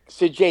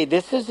 So Jay,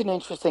 this is an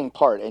interesting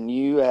part, and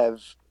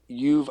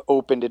you've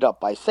opened it up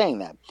by saying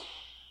that.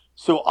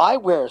 So I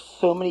wear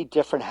so many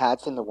different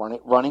hats in the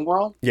running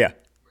world Yeah.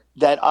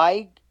 that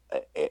I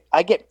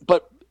get,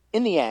 but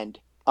in the end,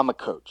 I'm a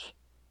coach.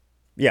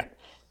 Yeah.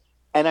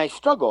 And I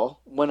struggle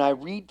when I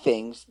read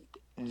things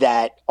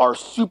that are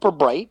super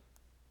bright,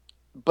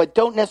 but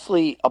don't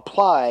necessarily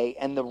apply,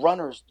 and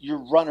your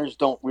runners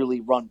don't really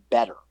run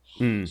better.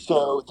 Mm,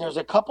 So there's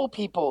a couple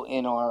people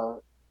in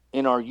our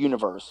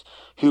universe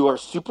who are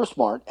super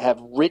smart, have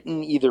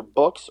written either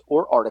books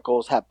or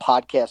articles, have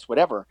podcasts,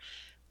 whatever.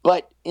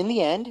 But in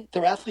the end,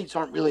 their athletes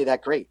aren't really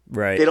that great.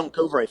 right. They don't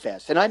go very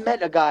fast. And I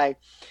met a guy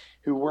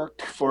who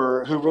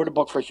wrote a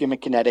book for Human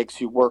Kinetics,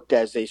 who worked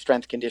as a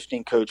strength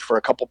conditioning coach for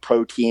a couple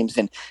pro teams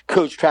and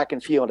coached track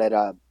and field at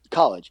a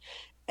college,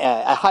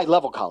 a high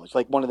level college,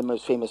 like one of the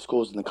most famous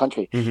schools in the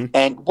country, Hmm.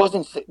 and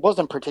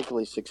wasn't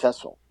particularly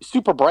successful.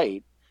 Super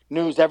bright,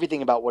 knows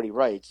everything about what he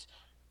writes,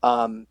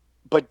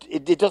 but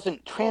it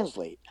doesn't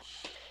translate.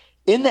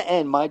 In the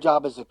end, my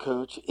job as a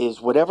coach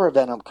is whatever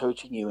event I'm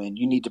coaching you in,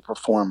 you need to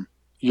perform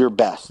your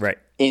best Right.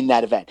 in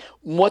that event.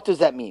 What does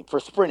that mean? For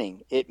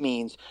sprinting, it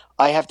means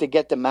I have to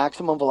get the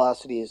maximum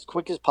velocity as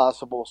quick as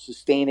possible,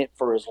 sustain it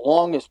for as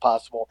long as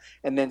possible,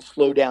 and then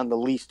slow down the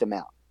least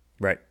amount.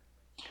 Right.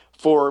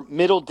 For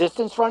middle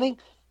distance running,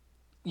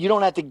 you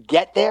don't have to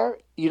get there.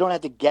 You don't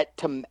have to get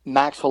to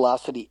max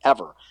velocity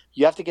ever.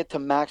 You have to get to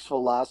max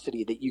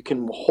velocity that you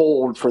can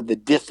hold for the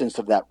distance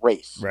of that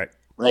race, Right.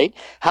 right?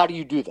 How do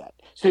you do that?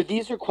 So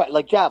these are quite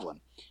like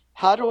javelin.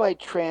 How do I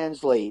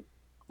translate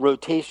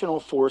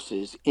rotational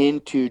forces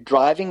into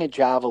driving a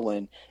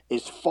javelin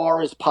as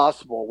far as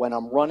possible when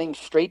I'm running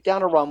straight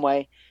down a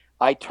runway?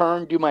 I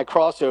turn, do my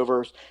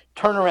crossovers,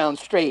 turn around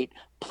straight,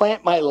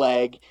 plant my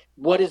leg.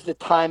 What is the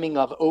timing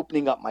of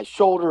opening up my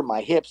shoulder,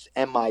 my hips,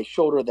 and my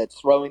shoulder that's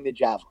throwing the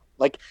javelin?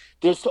 Like,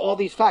 there's all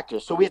these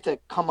factors. So we have to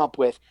come up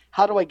with,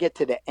 how do I get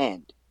to the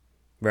end?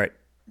 Right.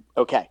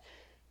 Okay.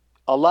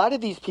 A lot of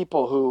these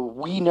people who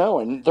we know,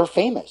 and they're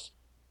famous,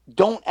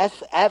 don't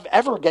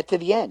ever get to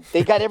the end.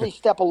 They got every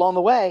step along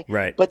the way,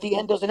 Right. but the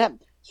end doesn't happen.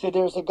 So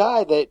there's a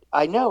guy that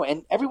I know,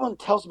 and everyone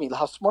tells me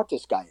how smart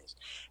this guy is.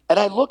 And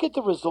I look at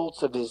the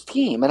results of his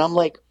team, and I'm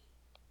like,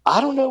 I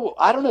don't know.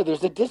 I don't know.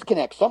 There's a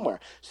disconnect somewhere.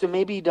 So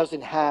maybe he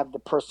doesn't have the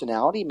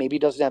personality. Maybe he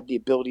doesn't have the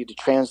ability to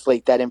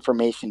translate that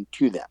information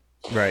to them.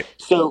 Right.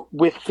 So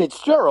with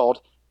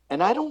Fitzgerald,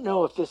 and I don't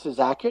know if this is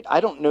accurate. I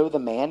don't know the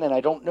man, and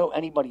I don't know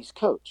anybody's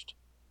coached.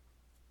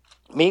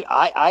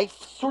 I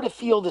sort of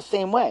feel the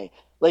same way.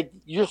 Like,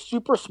 you're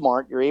super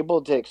smart. You're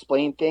able to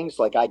explain things.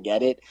 Like, I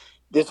get it.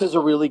 This is a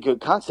really good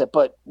concept,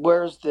 but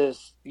where's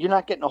this? You're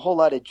not getting a whole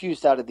lot of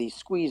juice out of these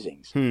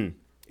squeezings. Hmm. And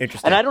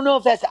Interesting. I don't know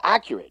if that's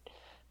accurate.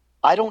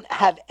 I don't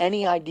have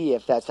any idea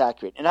if that's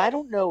accurate. And I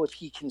don't know if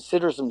he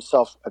considers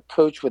himself a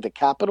coach with a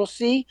capital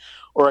C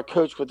or a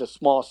coach with a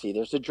small c.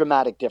 There's a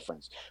dramatic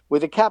difference.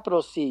 With a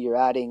capital C, you're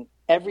adding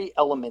every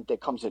element that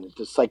comes in it: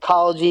 the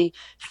psychology,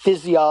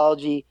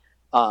 physiology,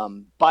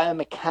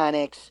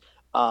 biomechanics.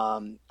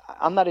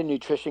 I'm not a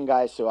nutrition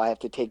guy, so I have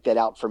to take that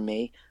out for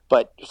me.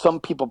 But some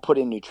people put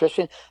in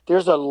nutrition.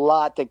 There's a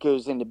lot that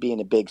goes into being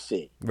a big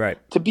C. Right.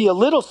 To be a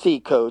little C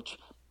coach,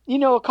 you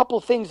know a couple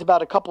things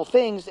about a couple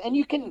things, and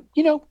you can,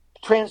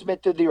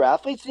 transmit to your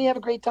athletes, and you have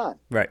a great time.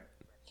 Right.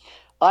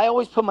 I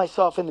always put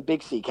myself in the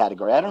big C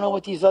category. I don't know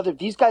what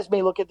these guys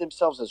may look at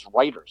themselves as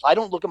writers. I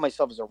don't look at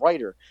myself as a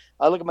writer.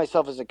 I look at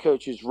myself as a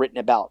coach who's written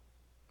about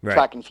Right.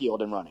 track and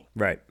field and running.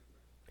 Right.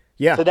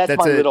 Yeah. So that's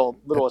my little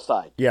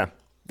aside. yeah.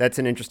 That's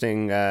an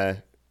interesting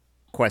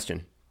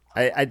question.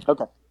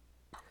 Okay.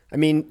 I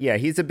mean, yeah,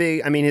 he's a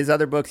big. I mean, his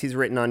other books he's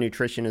written on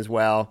nutrition as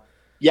well,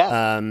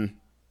 Yeah.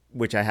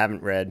 which I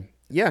haven't read.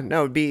 Yeah,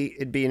 no, it'd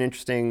be an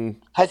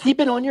interesting. Has he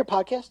been on your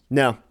podcast?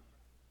 No,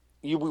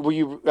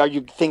 Are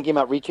you thinking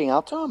about reaching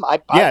out to him? yeah,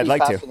 I'd I'd be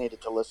like to.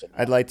 fascinated to listen.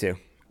 I'd like to.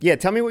 Yeah,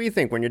 tell me what you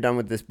think when you're done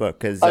with this book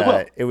because I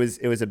will. it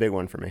was a big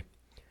one for me.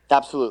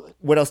 Absolutely.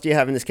 What else do you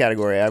have in this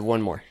category? I have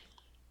one more.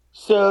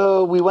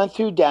 So we went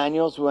through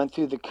Daniels, we went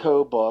through the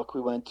Co book,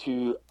 we went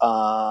to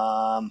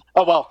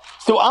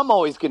so I'm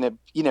always gonna,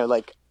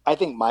 I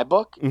think my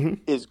book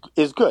is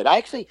good.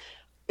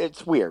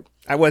 It's weird.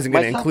 I wasn't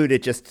My going to sec- include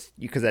it just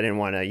because I didn't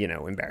want to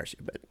embarrass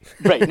you, but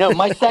right. No,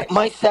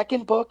 my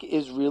second book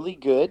is really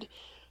good,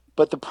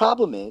 but the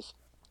problem is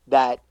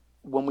that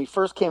when we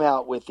first came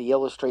out with the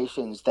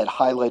illustrations that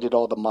highlighted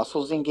all the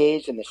muscles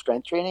engaged in the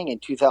strength training in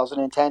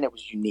 2010, it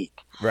was unique.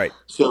 right,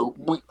 So,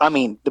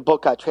 the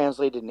book got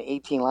translated in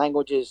 18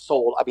 languages,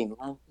 sold,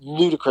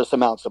 ludicrous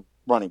amounts of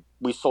running.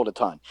 We sold a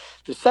ton.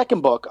 The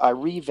second book, I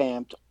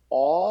revamped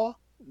all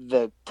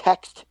the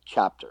text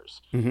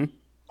chapters Mm-hmm.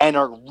 and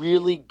are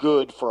really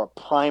good for a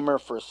primer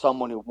for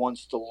someone who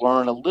wants to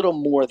learn a little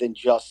more than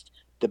just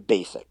the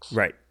basics.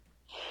 Right.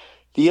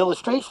 The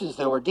illustrations,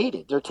 though, are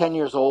dated. They're 10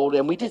 years old,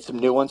 and we did some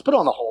new ones, but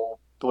on the whole,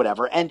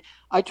 whatever. And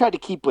I tried to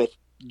keep with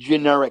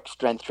generic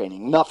strength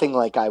training, nothing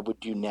like I would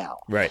do now,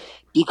 Right.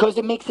 because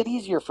it makes it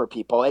easier for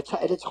people.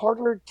 It's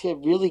harder to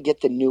really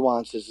get the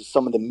nuances of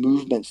some of the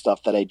movement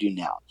stuff that I do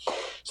now.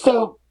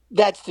 So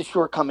that's the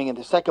shortcoming in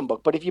the second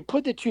book. But if you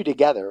put the two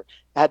together,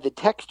 I had the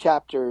text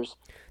chapters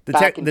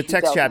back in The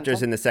text 2010.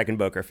 chapters in the second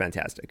book are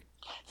fantastic.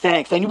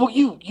 Thanks. And well,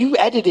 you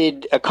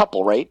edited a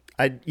couple, right?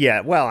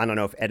 Well, I don't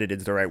know if edited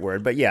is the right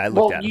word, but yeah, I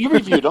looked Well, at you them.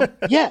 reviewed them.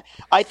 Yeah.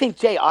 I think,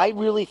 Jay, I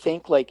really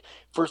think like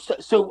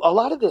so a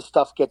lot of this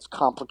stuff gets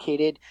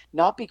complicated,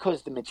 not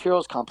because the material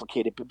is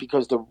complicated, but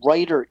because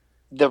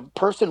the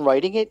person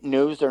writing it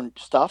knows their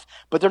stuff,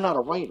 but they're not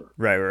a writer.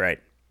 Right.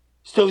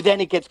 So then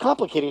it gets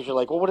complicated. You're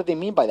like, well, what do they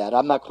mean by that?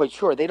 I'm not quite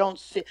sure. They don't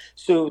see.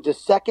 So the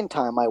second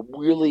time I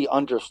really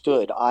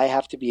understood, I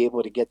have to be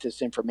able to get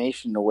this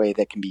information in a way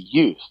that can be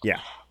used. Yeah.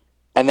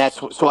 And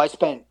so I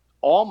spent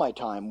all my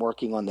time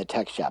working on the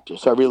text chapter.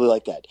 So I really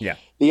like that. Yeah.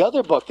 The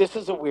other book, this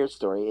is a weird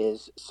story,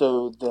 is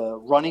the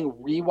Running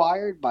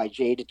Rewired by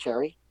Jay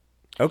DeCherry.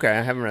 Okay,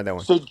 I haven't read that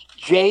one. So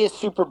Jay is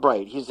super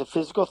bright. He's a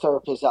physical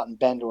therapist out in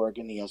Bend,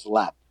 Oregon. He has a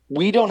lab.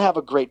 We don't have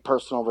a great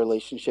personal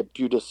relationship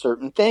due to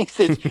certain things.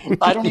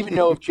 I don't even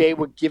know if Jay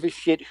would give a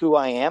shit who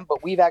I am,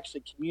 but we've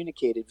actually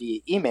communicated via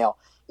email.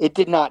 It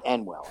did not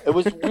end well. It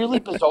was really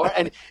bizarre,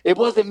 and it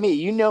wasn't me.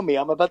 You know me.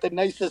 I'm about the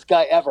nicest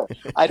guy ever.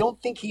 I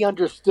don't think he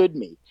understood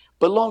me.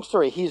 But long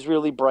story, he's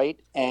really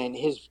bright, and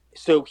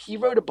so he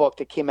wrote a book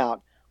that came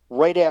out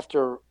right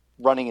after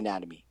Running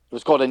Anatomy. It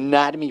was called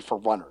Anatomy for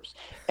Runners,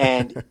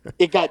 and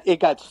it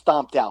got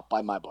stomped out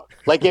by my book.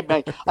 Like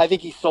I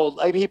think he sold.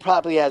 I mean, he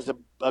probably has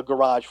a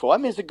garage full. I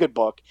mean, it's a good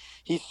book.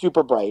 He's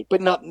super bright,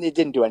 but it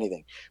didn't do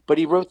anything. But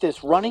he wrote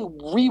this Running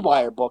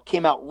Rewire book,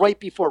 came out right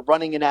before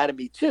Running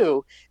Anatomy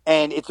 2,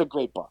 and it's a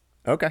great book.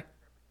 Okay.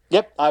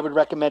 Yep, I would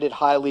recommend it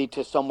highly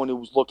to someone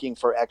who's looking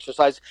for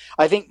exercise.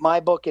 I think my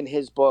book and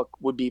his book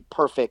would be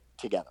perfect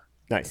together.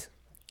 Nice.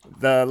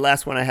 The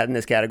last one I had in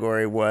this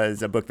category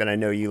was a book that I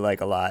know you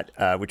like a lot,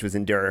 which was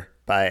Endure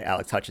by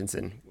Alex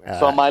Hutchinson.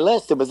 So on my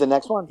list, it was the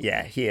next one.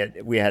 Yeah,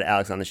 we had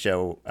Alex on the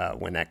show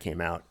when that came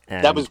out.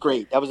 And that was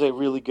great. That was a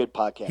really good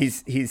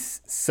podcast.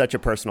 He's such a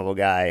personable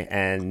guy,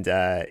 and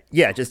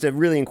just a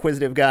really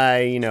inquisitive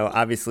guy. You know,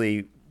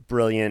 obviously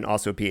brilliant,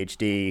 also a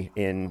PhD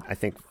in I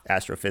think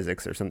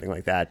astrophysics or something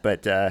like that.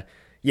 But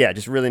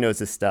just really knows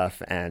his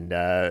stuff, and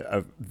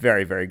a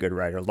very, very good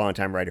writer,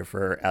 longtime writer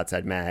for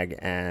Outside Mag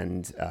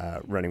and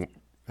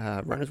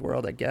Runner's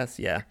World, I guess.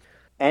 Yeah,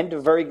 and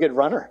a very good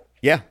runner.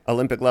 Yeah,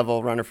 Olympic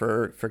level runner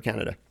for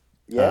Canada.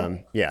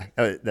 Yeah,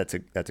 that's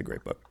a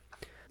great book.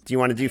 Do you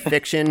want to do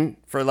fiction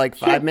for like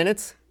 5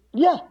 minutes?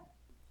 Yeah.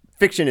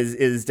 Fiction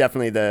is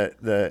definitely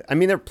the. I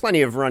mean, there are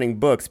plenty of running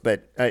books,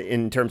 but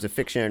in terms of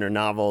fiction or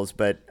novels,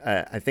 but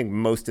I think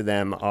most of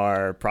them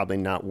are probably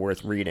not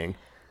worth reading.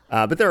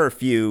 But there are a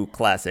few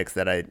classics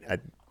that I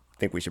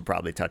think we should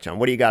probably touch on.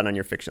 What do you got on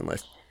your fiction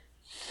list?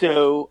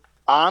 So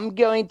I'm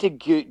going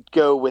to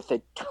go with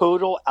a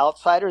total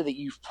outsider that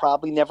you've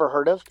probably never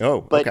heard of. Oh,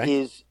 but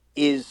okay.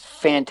 is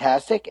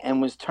fantastic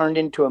and was turned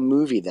into a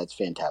movie that's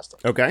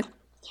fantastic. Okay.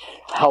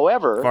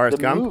 However, Forrest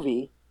the Gump?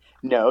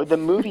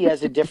 movie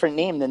has a different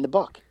name than the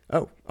book.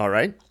 Oh, all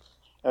right.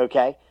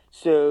 Okay.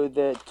 So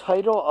the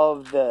title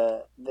of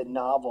the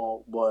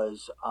novel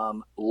was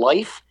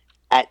Life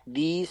at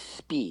These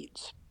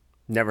Speeds.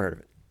 Never heard of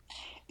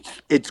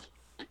it.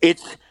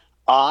 It's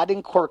odd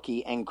and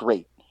quirky and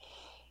great.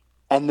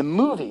 And the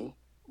movie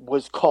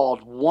was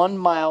called 1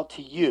 Mile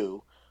to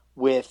You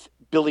with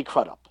Billy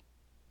Crudup.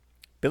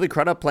 Billy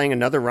Crudup playing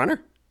another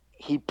runner?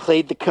 He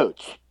played the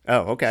coach.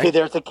 Oh, okay. So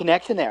there's a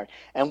connection there.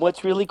 And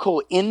what's really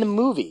cool, in the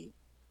movie,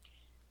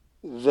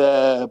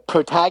 the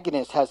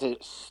protagonist has an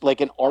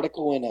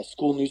article in a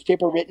school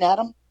newspaper written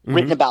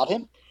about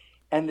him.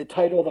 And the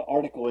title of the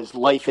article is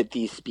Life at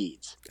These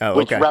Speeds,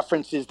 which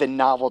references the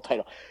novel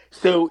title.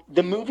 So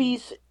the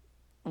movie's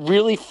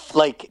really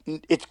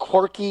it's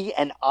quirky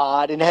and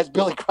odd, and it has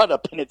Billy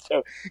Crudup in it.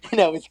 So,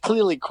 it's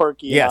clearly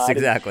quirky. Yes, and odd.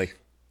 Exactly.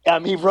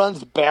 He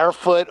runs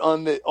barefoot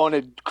on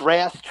a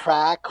grass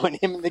track when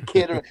him and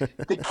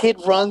the kid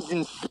runs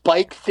in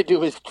spikes to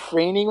do his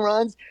training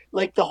runs.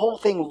 Like the whole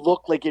thing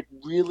looked like it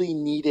really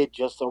needed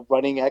just a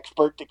running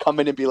expert to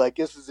come in and be like,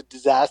 this is a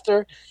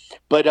disaster.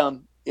 But I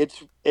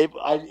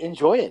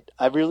enjoy it.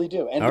 I really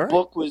do. And the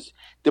book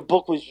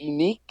was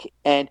unique.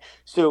 And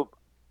so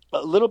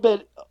a little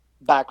bit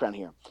background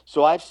here.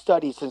 So I've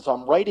studied, since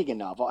I'm writing a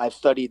novel, I've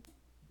studied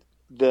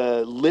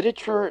the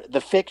literature,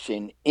 the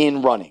fiction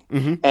in running.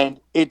 Mm-hmm. And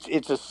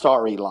it's a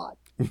sorry lot.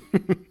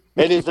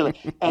 It is.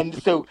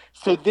 And so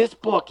this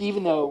book,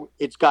 even though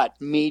it's got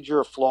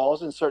major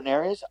flaws in certain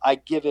areas, I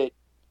give it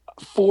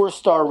a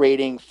 4-star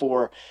rating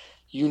for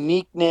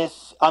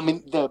uniqueness. I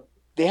mean,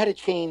 they had to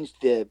change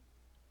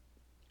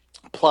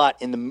plot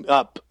in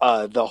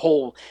the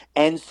whole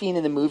end scene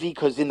in the movie,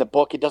 because in the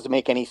book it doesn't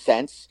make any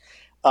sense.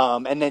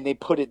 And then they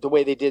put it the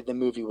way they did in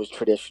the movie was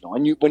traditional.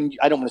 And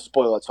I don't want to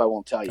spoil it, so I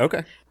won't tell you.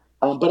 Okay.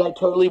 But I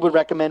totally would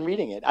recommend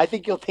reading it. I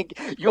think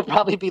you'll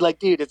probably be like,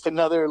 dude, it's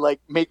another like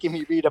making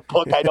me read a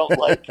book I don't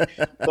like.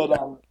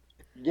 But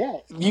yeah,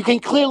 you can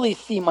clearly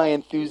see my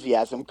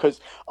enthusiasm, because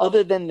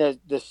other than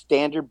the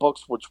standard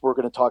books, which we're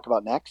going to talk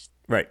about next,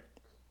 Right.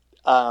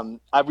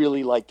 I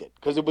really liked it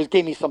because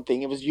gave me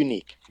something. It was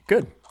unique.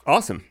 Good.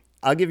 Awesome.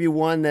 I'll give you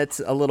one that's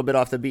a little bit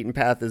off the beaten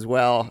path as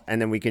well,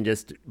 and then we can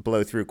just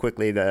blow through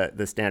quickly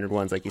the standard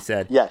ones, like you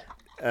said. Yeah.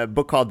 A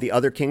book called The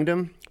Other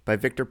Kingdom by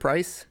Victor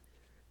Price.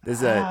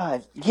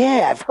 Yeah,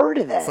 I've heard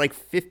of that. It's like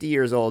 50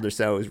 years old or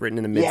so. It was written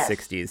in the mid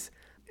 60s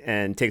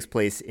and takes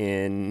place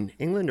in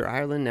England or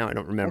Ireland. Now I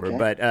don't remember, Okay.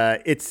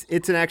 but it's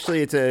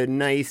a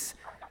nice.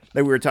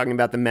 Like we were talking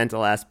about the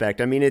mental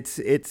aspect. I mean, it's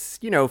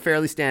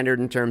fairly standard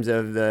in terms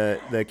of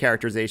the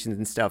characterizations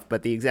and stuff,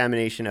 but the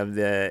examination of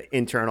the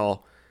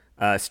internal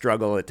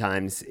struggle at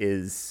times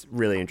is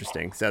really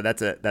interesting. So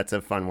that's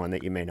a fun one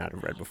that you may not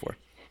have read before.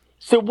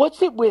 So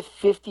what's it with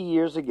 50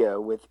 years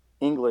ago with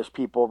English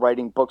people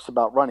writing books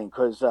about running?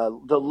 Because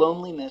the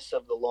loneliness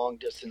of the long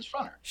distance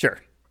runner Sure.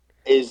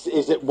 is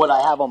it what I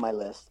have on my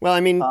list. Well,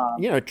 I mean,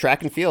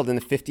 track and field in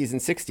the 50s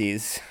and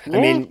 60s. Yeah, I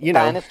mean,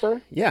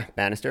 Bannister. Yeah,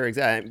 Bannister,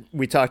 exactly.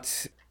 We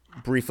talked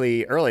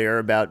briefly earlier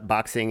about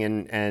boxing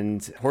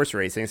and horse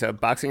racing. So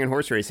boxing and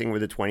horse racing were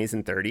the 20s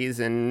and 30s,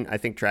 and I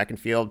think track and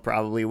field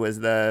probably was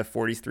the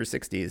 40s through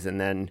 60s.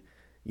 And then,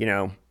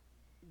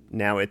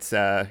 now it's,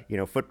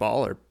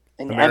 football or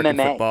And American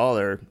MMA. football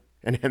or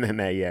an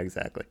MMA. Yeah,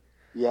 exactly.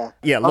 Yeah.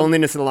 Yeah,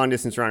 loneliness of the long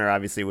distance runner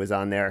obviously was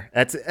on there.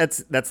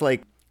 That's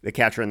like the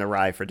Catcher in the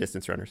Rye for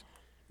distance runners.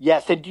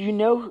 Yes, and do you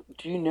know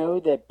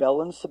that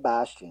Bell and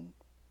Sebastian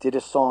did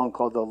a song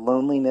called "The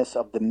Loneliness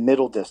of the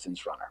Middle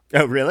Distance Runner"?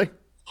 Oh, really?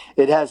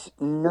 It has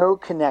no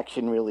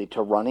connection really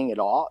to running at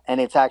all,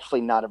 and it's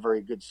actually not a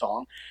very good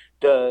song.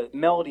 The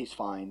melody's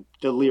fine,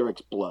 the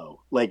lyrics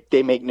blow, like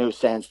they make no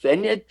sense.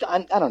 And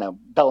I don't know,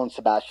 Bell and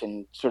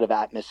Sebastian, sort of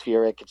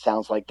atmospheric. It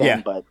sounds like them,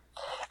 Yeah. but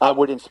I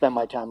wouldn't spend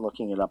my time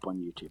looking it up on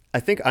YouTube. I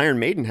think Iron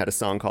Maiden had a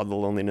song called "The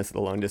Loneliness of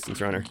the Long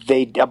Distance Runner."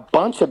 They a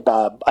bunch of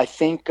I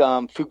think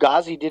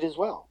Fugazi did as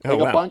well. Oh, Like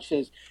wow. a bunch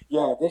of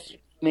This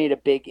made a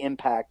big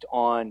impact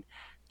on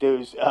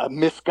those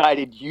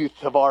misguided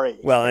youth of our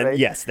age. Well, and right?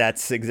 yes,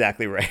 that's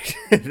exactly right,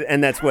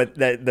 and that's what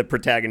the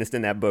protagonist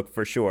in that book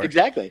for sure.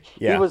 Exactly.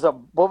 Yeah. He was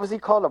what was he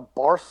called? A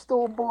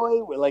Barstool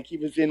boy? Like he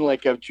was in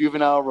like a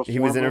juvenile reform. He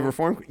was in a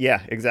reform.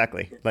 Yeah,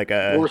 exactly, like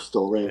a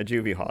Barstool, right? a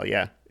juvie hall.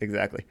 Yeah,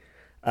 exactly.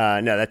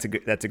 No,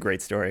 that's a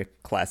great story,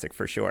 classic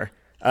for sure.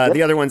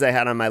 The other ones I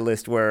had on my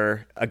list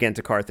were Again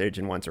to Carthage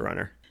and Once a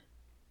Runner.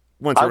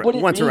 Once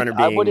a Runner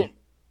being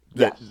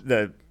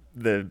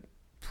the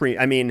pre.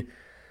 I mean,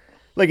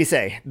 like you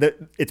say,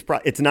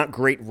 it's not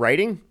great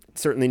writing.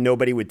 Certainly,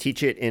 nobody would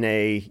teach it in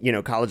a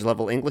college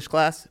level English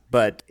class,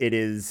 but it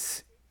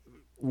is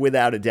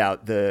without a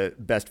doubt the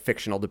best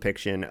fictional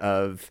depiction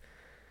of,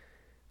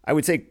 I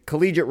would say,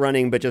 collegiate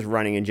running, but just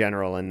running in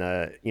general, and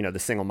the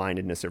single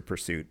mindedness of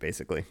pursuit,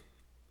 basically.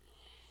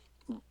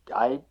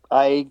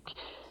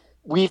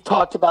 We've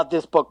talked about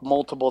this book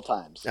multiple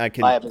times. I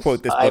can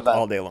quote this book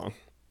all day long.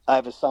 I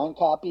have a signed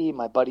copy.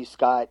 My buddy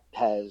Scott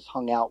has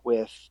hung out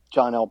with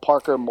John L.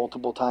 Parker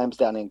multiple times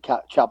down in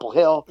Chapel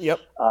Hill. Yep.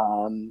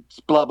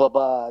 Blah blah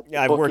blah.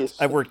 Yeah,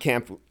 I've worked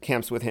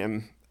camps with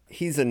him.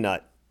 He's a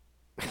nut.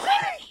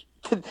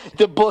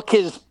 The book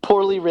is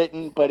poorly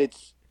written, but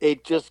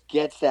it just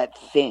gets that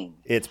thing.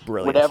 It's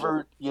brilliant.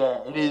 Whatever,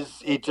 it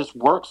is. It just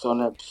works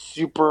on a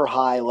super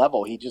high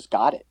level. He just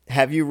got it.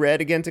 Have you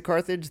read Again to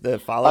Carthage, the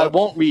follow-up? I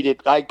won't read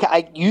it.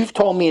 You've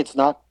told me it's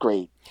not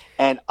great,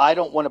 and I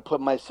don't want to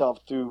put myself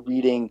through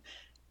reading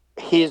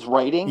his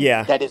writing.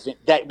 Yeah.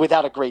 that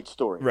without a great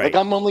story. Right. Like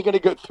I'm only going to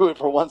go through it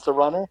for Once a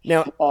Runner.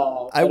 Now,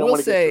 I will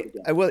say,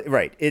 I will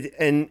right.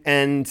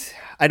 And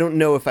I don't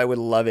know if I would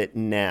love it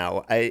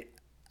now. I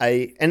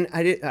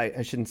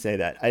shouldn't say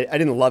that. I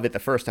didn't love it the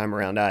first time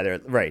around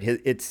either. Right.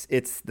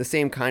 It's the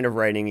same kind of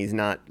writing. He's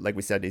not, like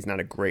we said, he's not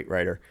a great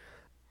writer.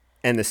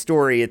 And the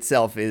story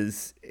itself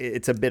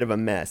it's a bit of a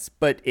mess,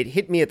 but it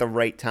hit me at the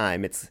right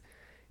time.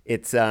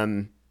 It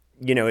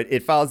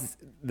follows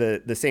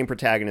the same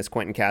protagonist,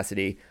 Quentin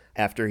Cassidy,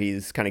 after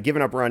he's kind of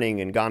given up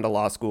running and gone to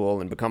law school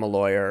and become a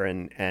lawyer,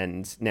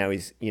 and now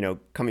he's,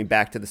 coming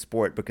back to the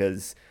sport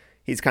because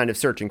he's kind of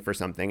searching for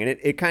something. And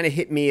it kind of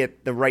hit me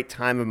at the right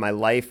time of my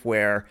life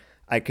where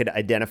I could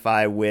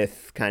identify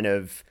with kind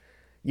of,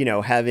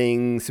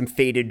 having some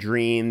faded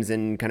dreams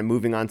and kind of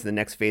moving on to the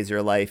next phase of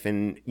your life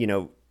and,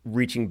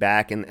 reaching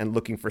back and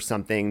looking for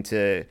something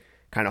to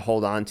kind of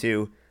hold on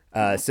to.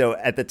 So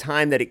at the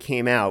time that it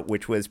came out,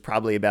 which was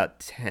probably about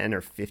 10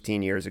 or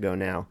 15 years ago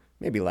now,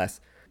 maybe less,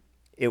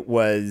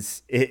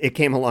 it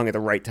came along at the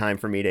right time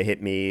for me to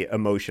hit me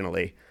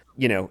emotionally.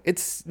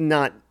 It's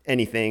not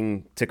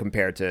anything to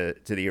compare to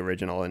the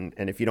original. And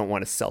if you don't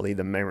want to sully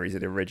the memories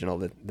of the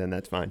original, then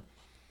that's fine.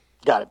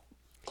 Got it.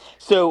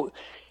 So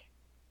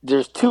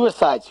there's two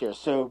asides here.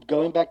 So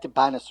going back to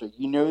Bannister,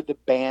 you know the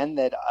band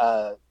that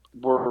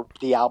were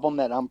the album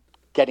that I'm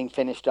getting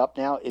finished up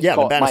now is Yeah, the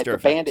called Bannister the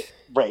band, Effect.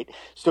 right?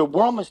 So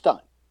we're almost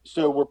done.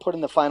 So we're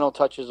putting the final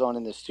touches on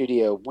in the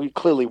studio. We're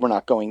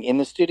not going in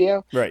the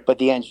studio, Right. but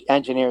the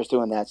engineer is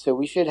doing that. So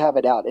we should have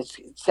it out. It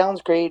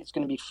sounds great. It's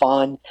going to be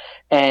fun,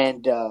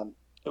 and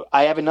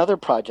I have another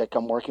project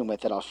I'm working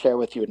with that I'll share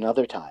with you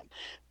another time.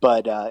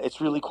 But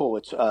it's really cool.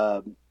 It's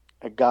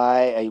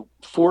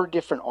four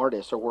different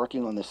artists are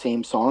working on the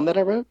same song that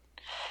I wrote,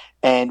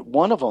 and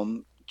one of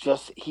them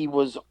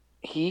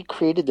he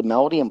created the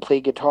melody and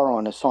played guitar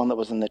on a song that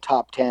was in the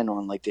top 10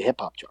 on like the hip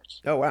hop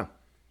charts. Oh, wow.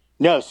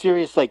 No,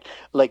 serious,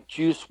 like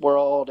Juice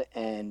World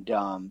and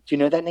do you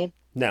know that name?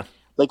 No,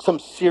 Like some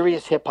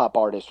serious hip hop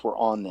artists were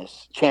on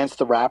this. Chance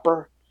the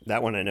Rapper.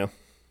 that one I know.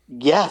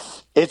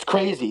 Yes, it's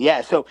crazy.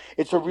 Yeah, so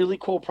it's a really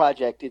cool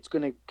project. It's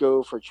going to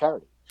go for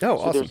charity. Oh, So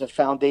awesome. there's a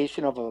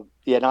foundation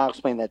and I'll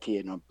explain that to you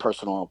in a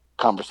personal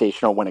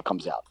conversation or when it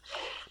comes out.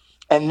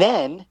 And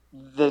then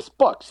this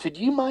book. So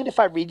do you mind if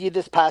I read you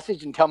this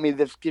passage and tell me if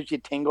this gives you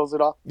tingles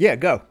at all? Yeah,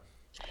 go.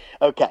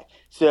 Okay.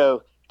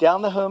 So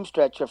down the home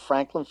stretch of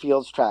Franklin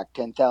Field's track,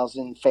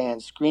 10,000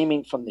 fans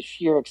screaming from the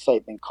sheer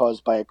excitement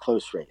caused by a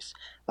close race.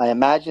 I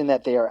imagine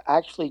that they are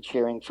actually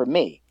cheering for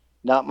me,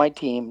 not my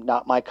team,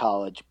 not my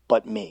college,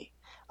 but me.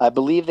 I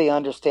believe they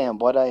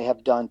understand what I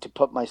have done to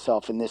put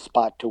myself in this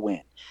spot to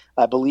win.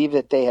 I believe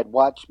that they had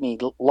watched me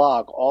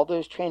log all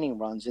those training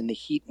runs in the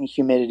heat and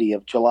humidity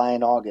of July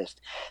and August,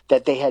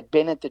 that they had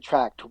been at the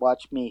track to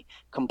watch me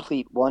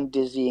complete one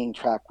dizzying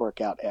track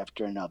workout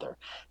after another,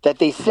 that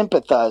they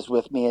sympathized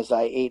with me as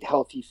I ate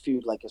healthy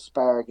food like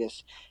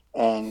asparagus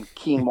and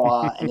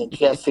quinoa and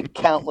ingested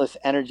countless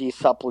energy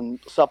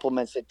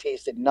supplements that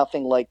tasted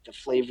nothing like the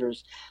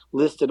flavors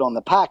listed on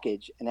the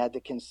package and had the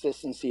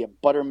consistency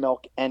of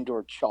buttermilk and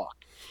or chalk.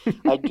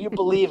 I do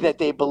believe that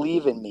they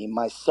believe in me,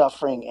 my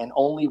suffering, and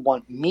only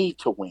want me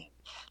to win.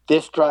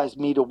 This drives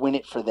me to win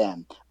it for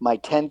them, my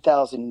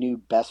 10,000 new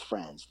best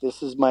friends.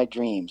 This is my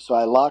dream. So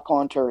I lock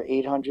onto her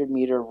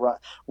 800-meter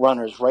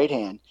runner's right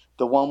hand,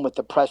 the one with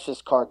the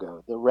precious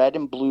cargo, the red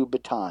and blue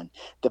baton,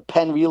 the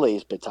Penn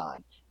Relays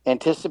baton,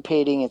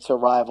 anticipating its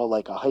arrival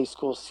like a high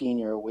school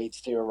senior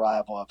awaits the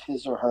arrival of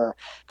his or her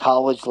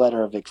college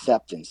letter of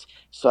acceptance,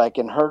 so I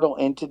can hurtle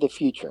into the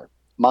future,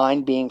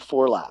 mine being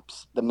 4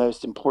 laps, the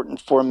most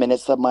important 4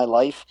 minutes of my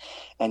life,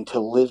 and to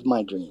live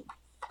my dream.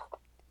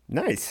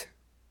 Nice.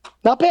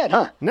 Not bad,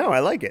 huh? No, I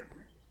like it.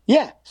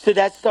 Yeah, so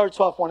that starts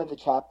off one of the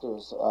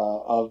chapters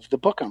of the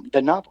book,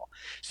 the novel.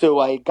 So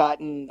I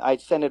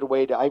sent it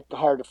away I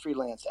hired a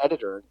freelance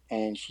editor,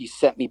 and she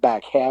sent me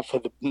back half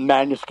of the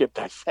manuscript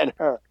I sent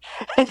her.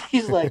 And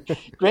she's like,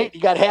 "Great,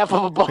 you got half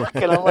of a book."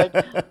 And I'm like,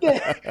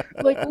 yeah,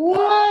 like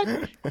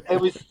what?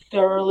 It was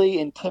thoroughly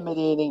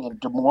intimidating and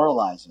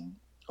demoralizing.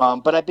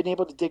 But I've been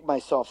able to dig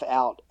myself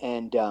out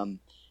and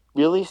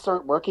really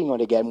start working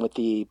on it again with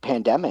the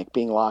pandemic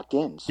being locked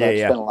in. So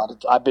Yeah.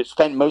 I've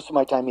spent most of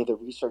my time either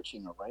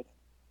researching or writing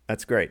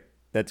That's great.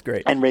 That's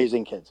great. and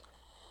raising kids.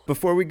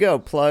 Before we go,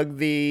 plug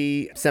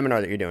the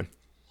seminar that you're doing.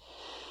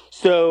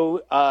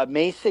 So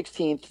May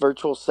 16th,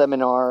 virtual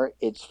seminar.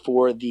 It's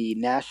for the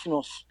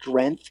National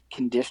Strength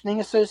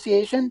Conditioning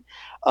Association.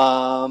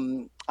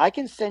 I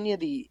can send you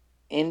the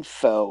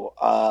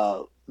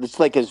info. It's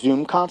like a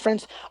Zoom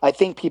conference. I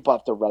think people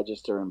have to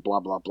register and blah,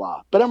 blah,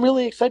 blah. But I'm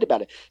really excited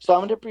about it. So I'm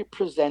going to be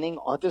presenting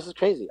on, this is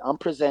crazy. I'm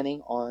presenting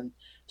on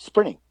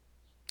sprinting.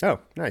 Oh,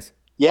 nice.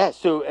 Yeah,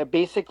 so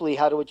basically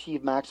how to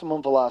achieve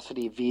maximum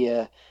velocity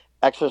via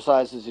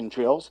exercises and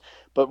drills.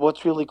 But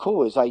what's really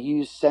cool is I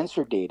use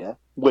sensor data,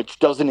 which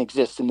doesn't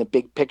exist in the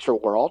big picture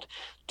world,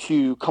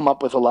 to come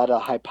up with a lot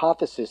of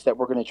hypotheses that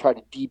we're going to try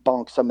to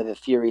debunk some of the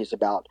theories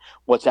about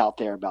what's out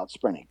there about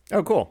sprinting.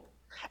 Oh, cool.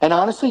 And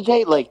honestly,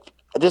 Jay, like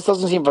this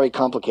doesn't seem very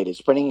complicated.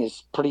 Sprinting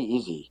is pretty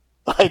easy.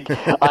 Like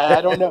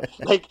I don't know,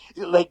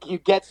 like you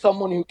get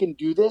someone who can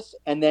do this,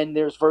 and then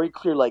there's very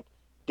clear like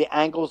the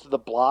angles of the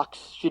blocks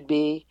should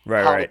be,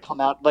 how to come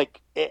out.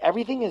 Like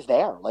everything is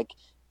there. Like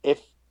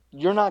if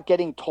you're not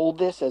getting told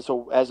this as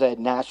a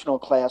national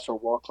class or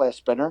world class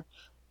sprinter,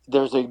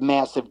 there's a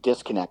massive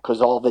disconnect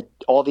because all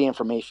the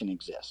information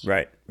exists.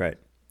 Right.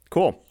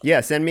 Cool.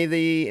 Yeah, send me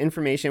the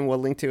information. We'll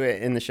link to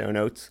it in the show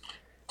notes.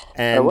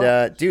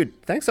 And dude,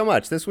 thanks so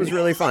much. This was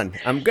really fun.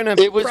 I'm gonna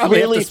probably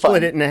have to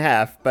split it in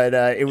half, but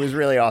it was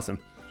really awesome.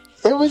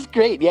 It was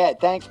great. Yeah,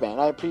 thanks, man.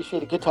 I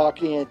appreciate it. Good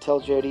talking to you. Tell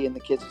Jody and the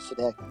kids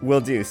today.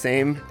 Will do.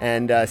 Same.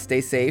 And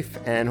stay safe.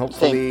 And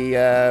hopefully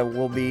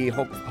we'll be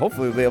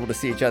able to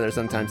see each other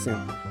sometime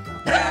soon.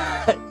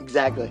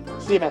 Exactly.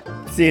 See you, man.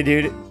 See you,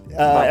 dude.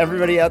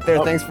 Everybody out there,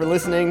 thanks for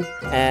listening.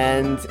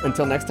 And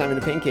until next time in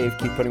the Pain Cave,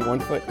 keep putting one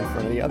foot in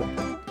front of the other.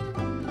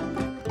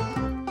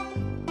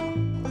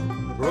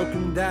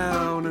 Broken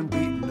down and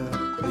beaten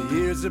up. The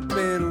years have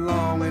been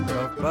long and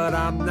tough, but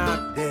I'm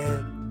not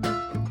dead.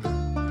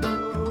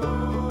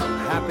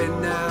 Happy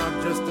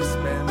now just to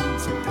spend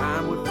some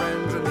time with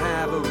friends and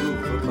have a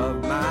roof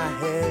above my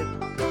head.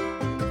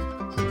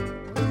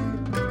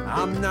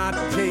 I'm not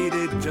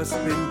jaded, just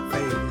been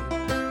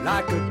faded.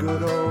 like a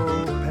good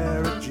old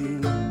pair of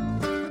jeans.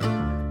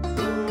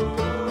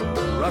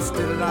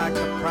 Rusted like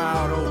a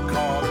proud old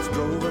car that's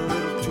drove a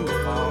little too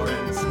far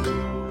and seen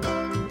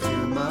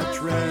too much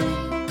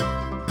rain.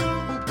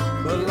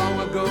 But long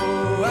ago,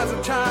 as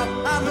a child,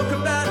 I look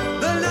up at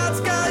the night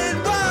sky in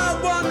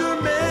wild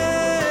wonderment.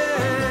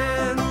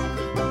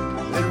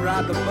 Then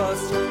ride the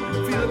bus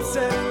and feel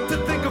upset to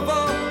think of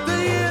all the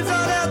years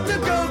I'd have to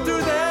go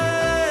through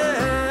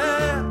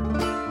there.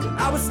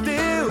 I was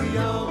still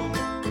young,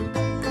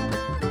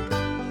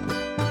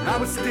 I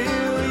was still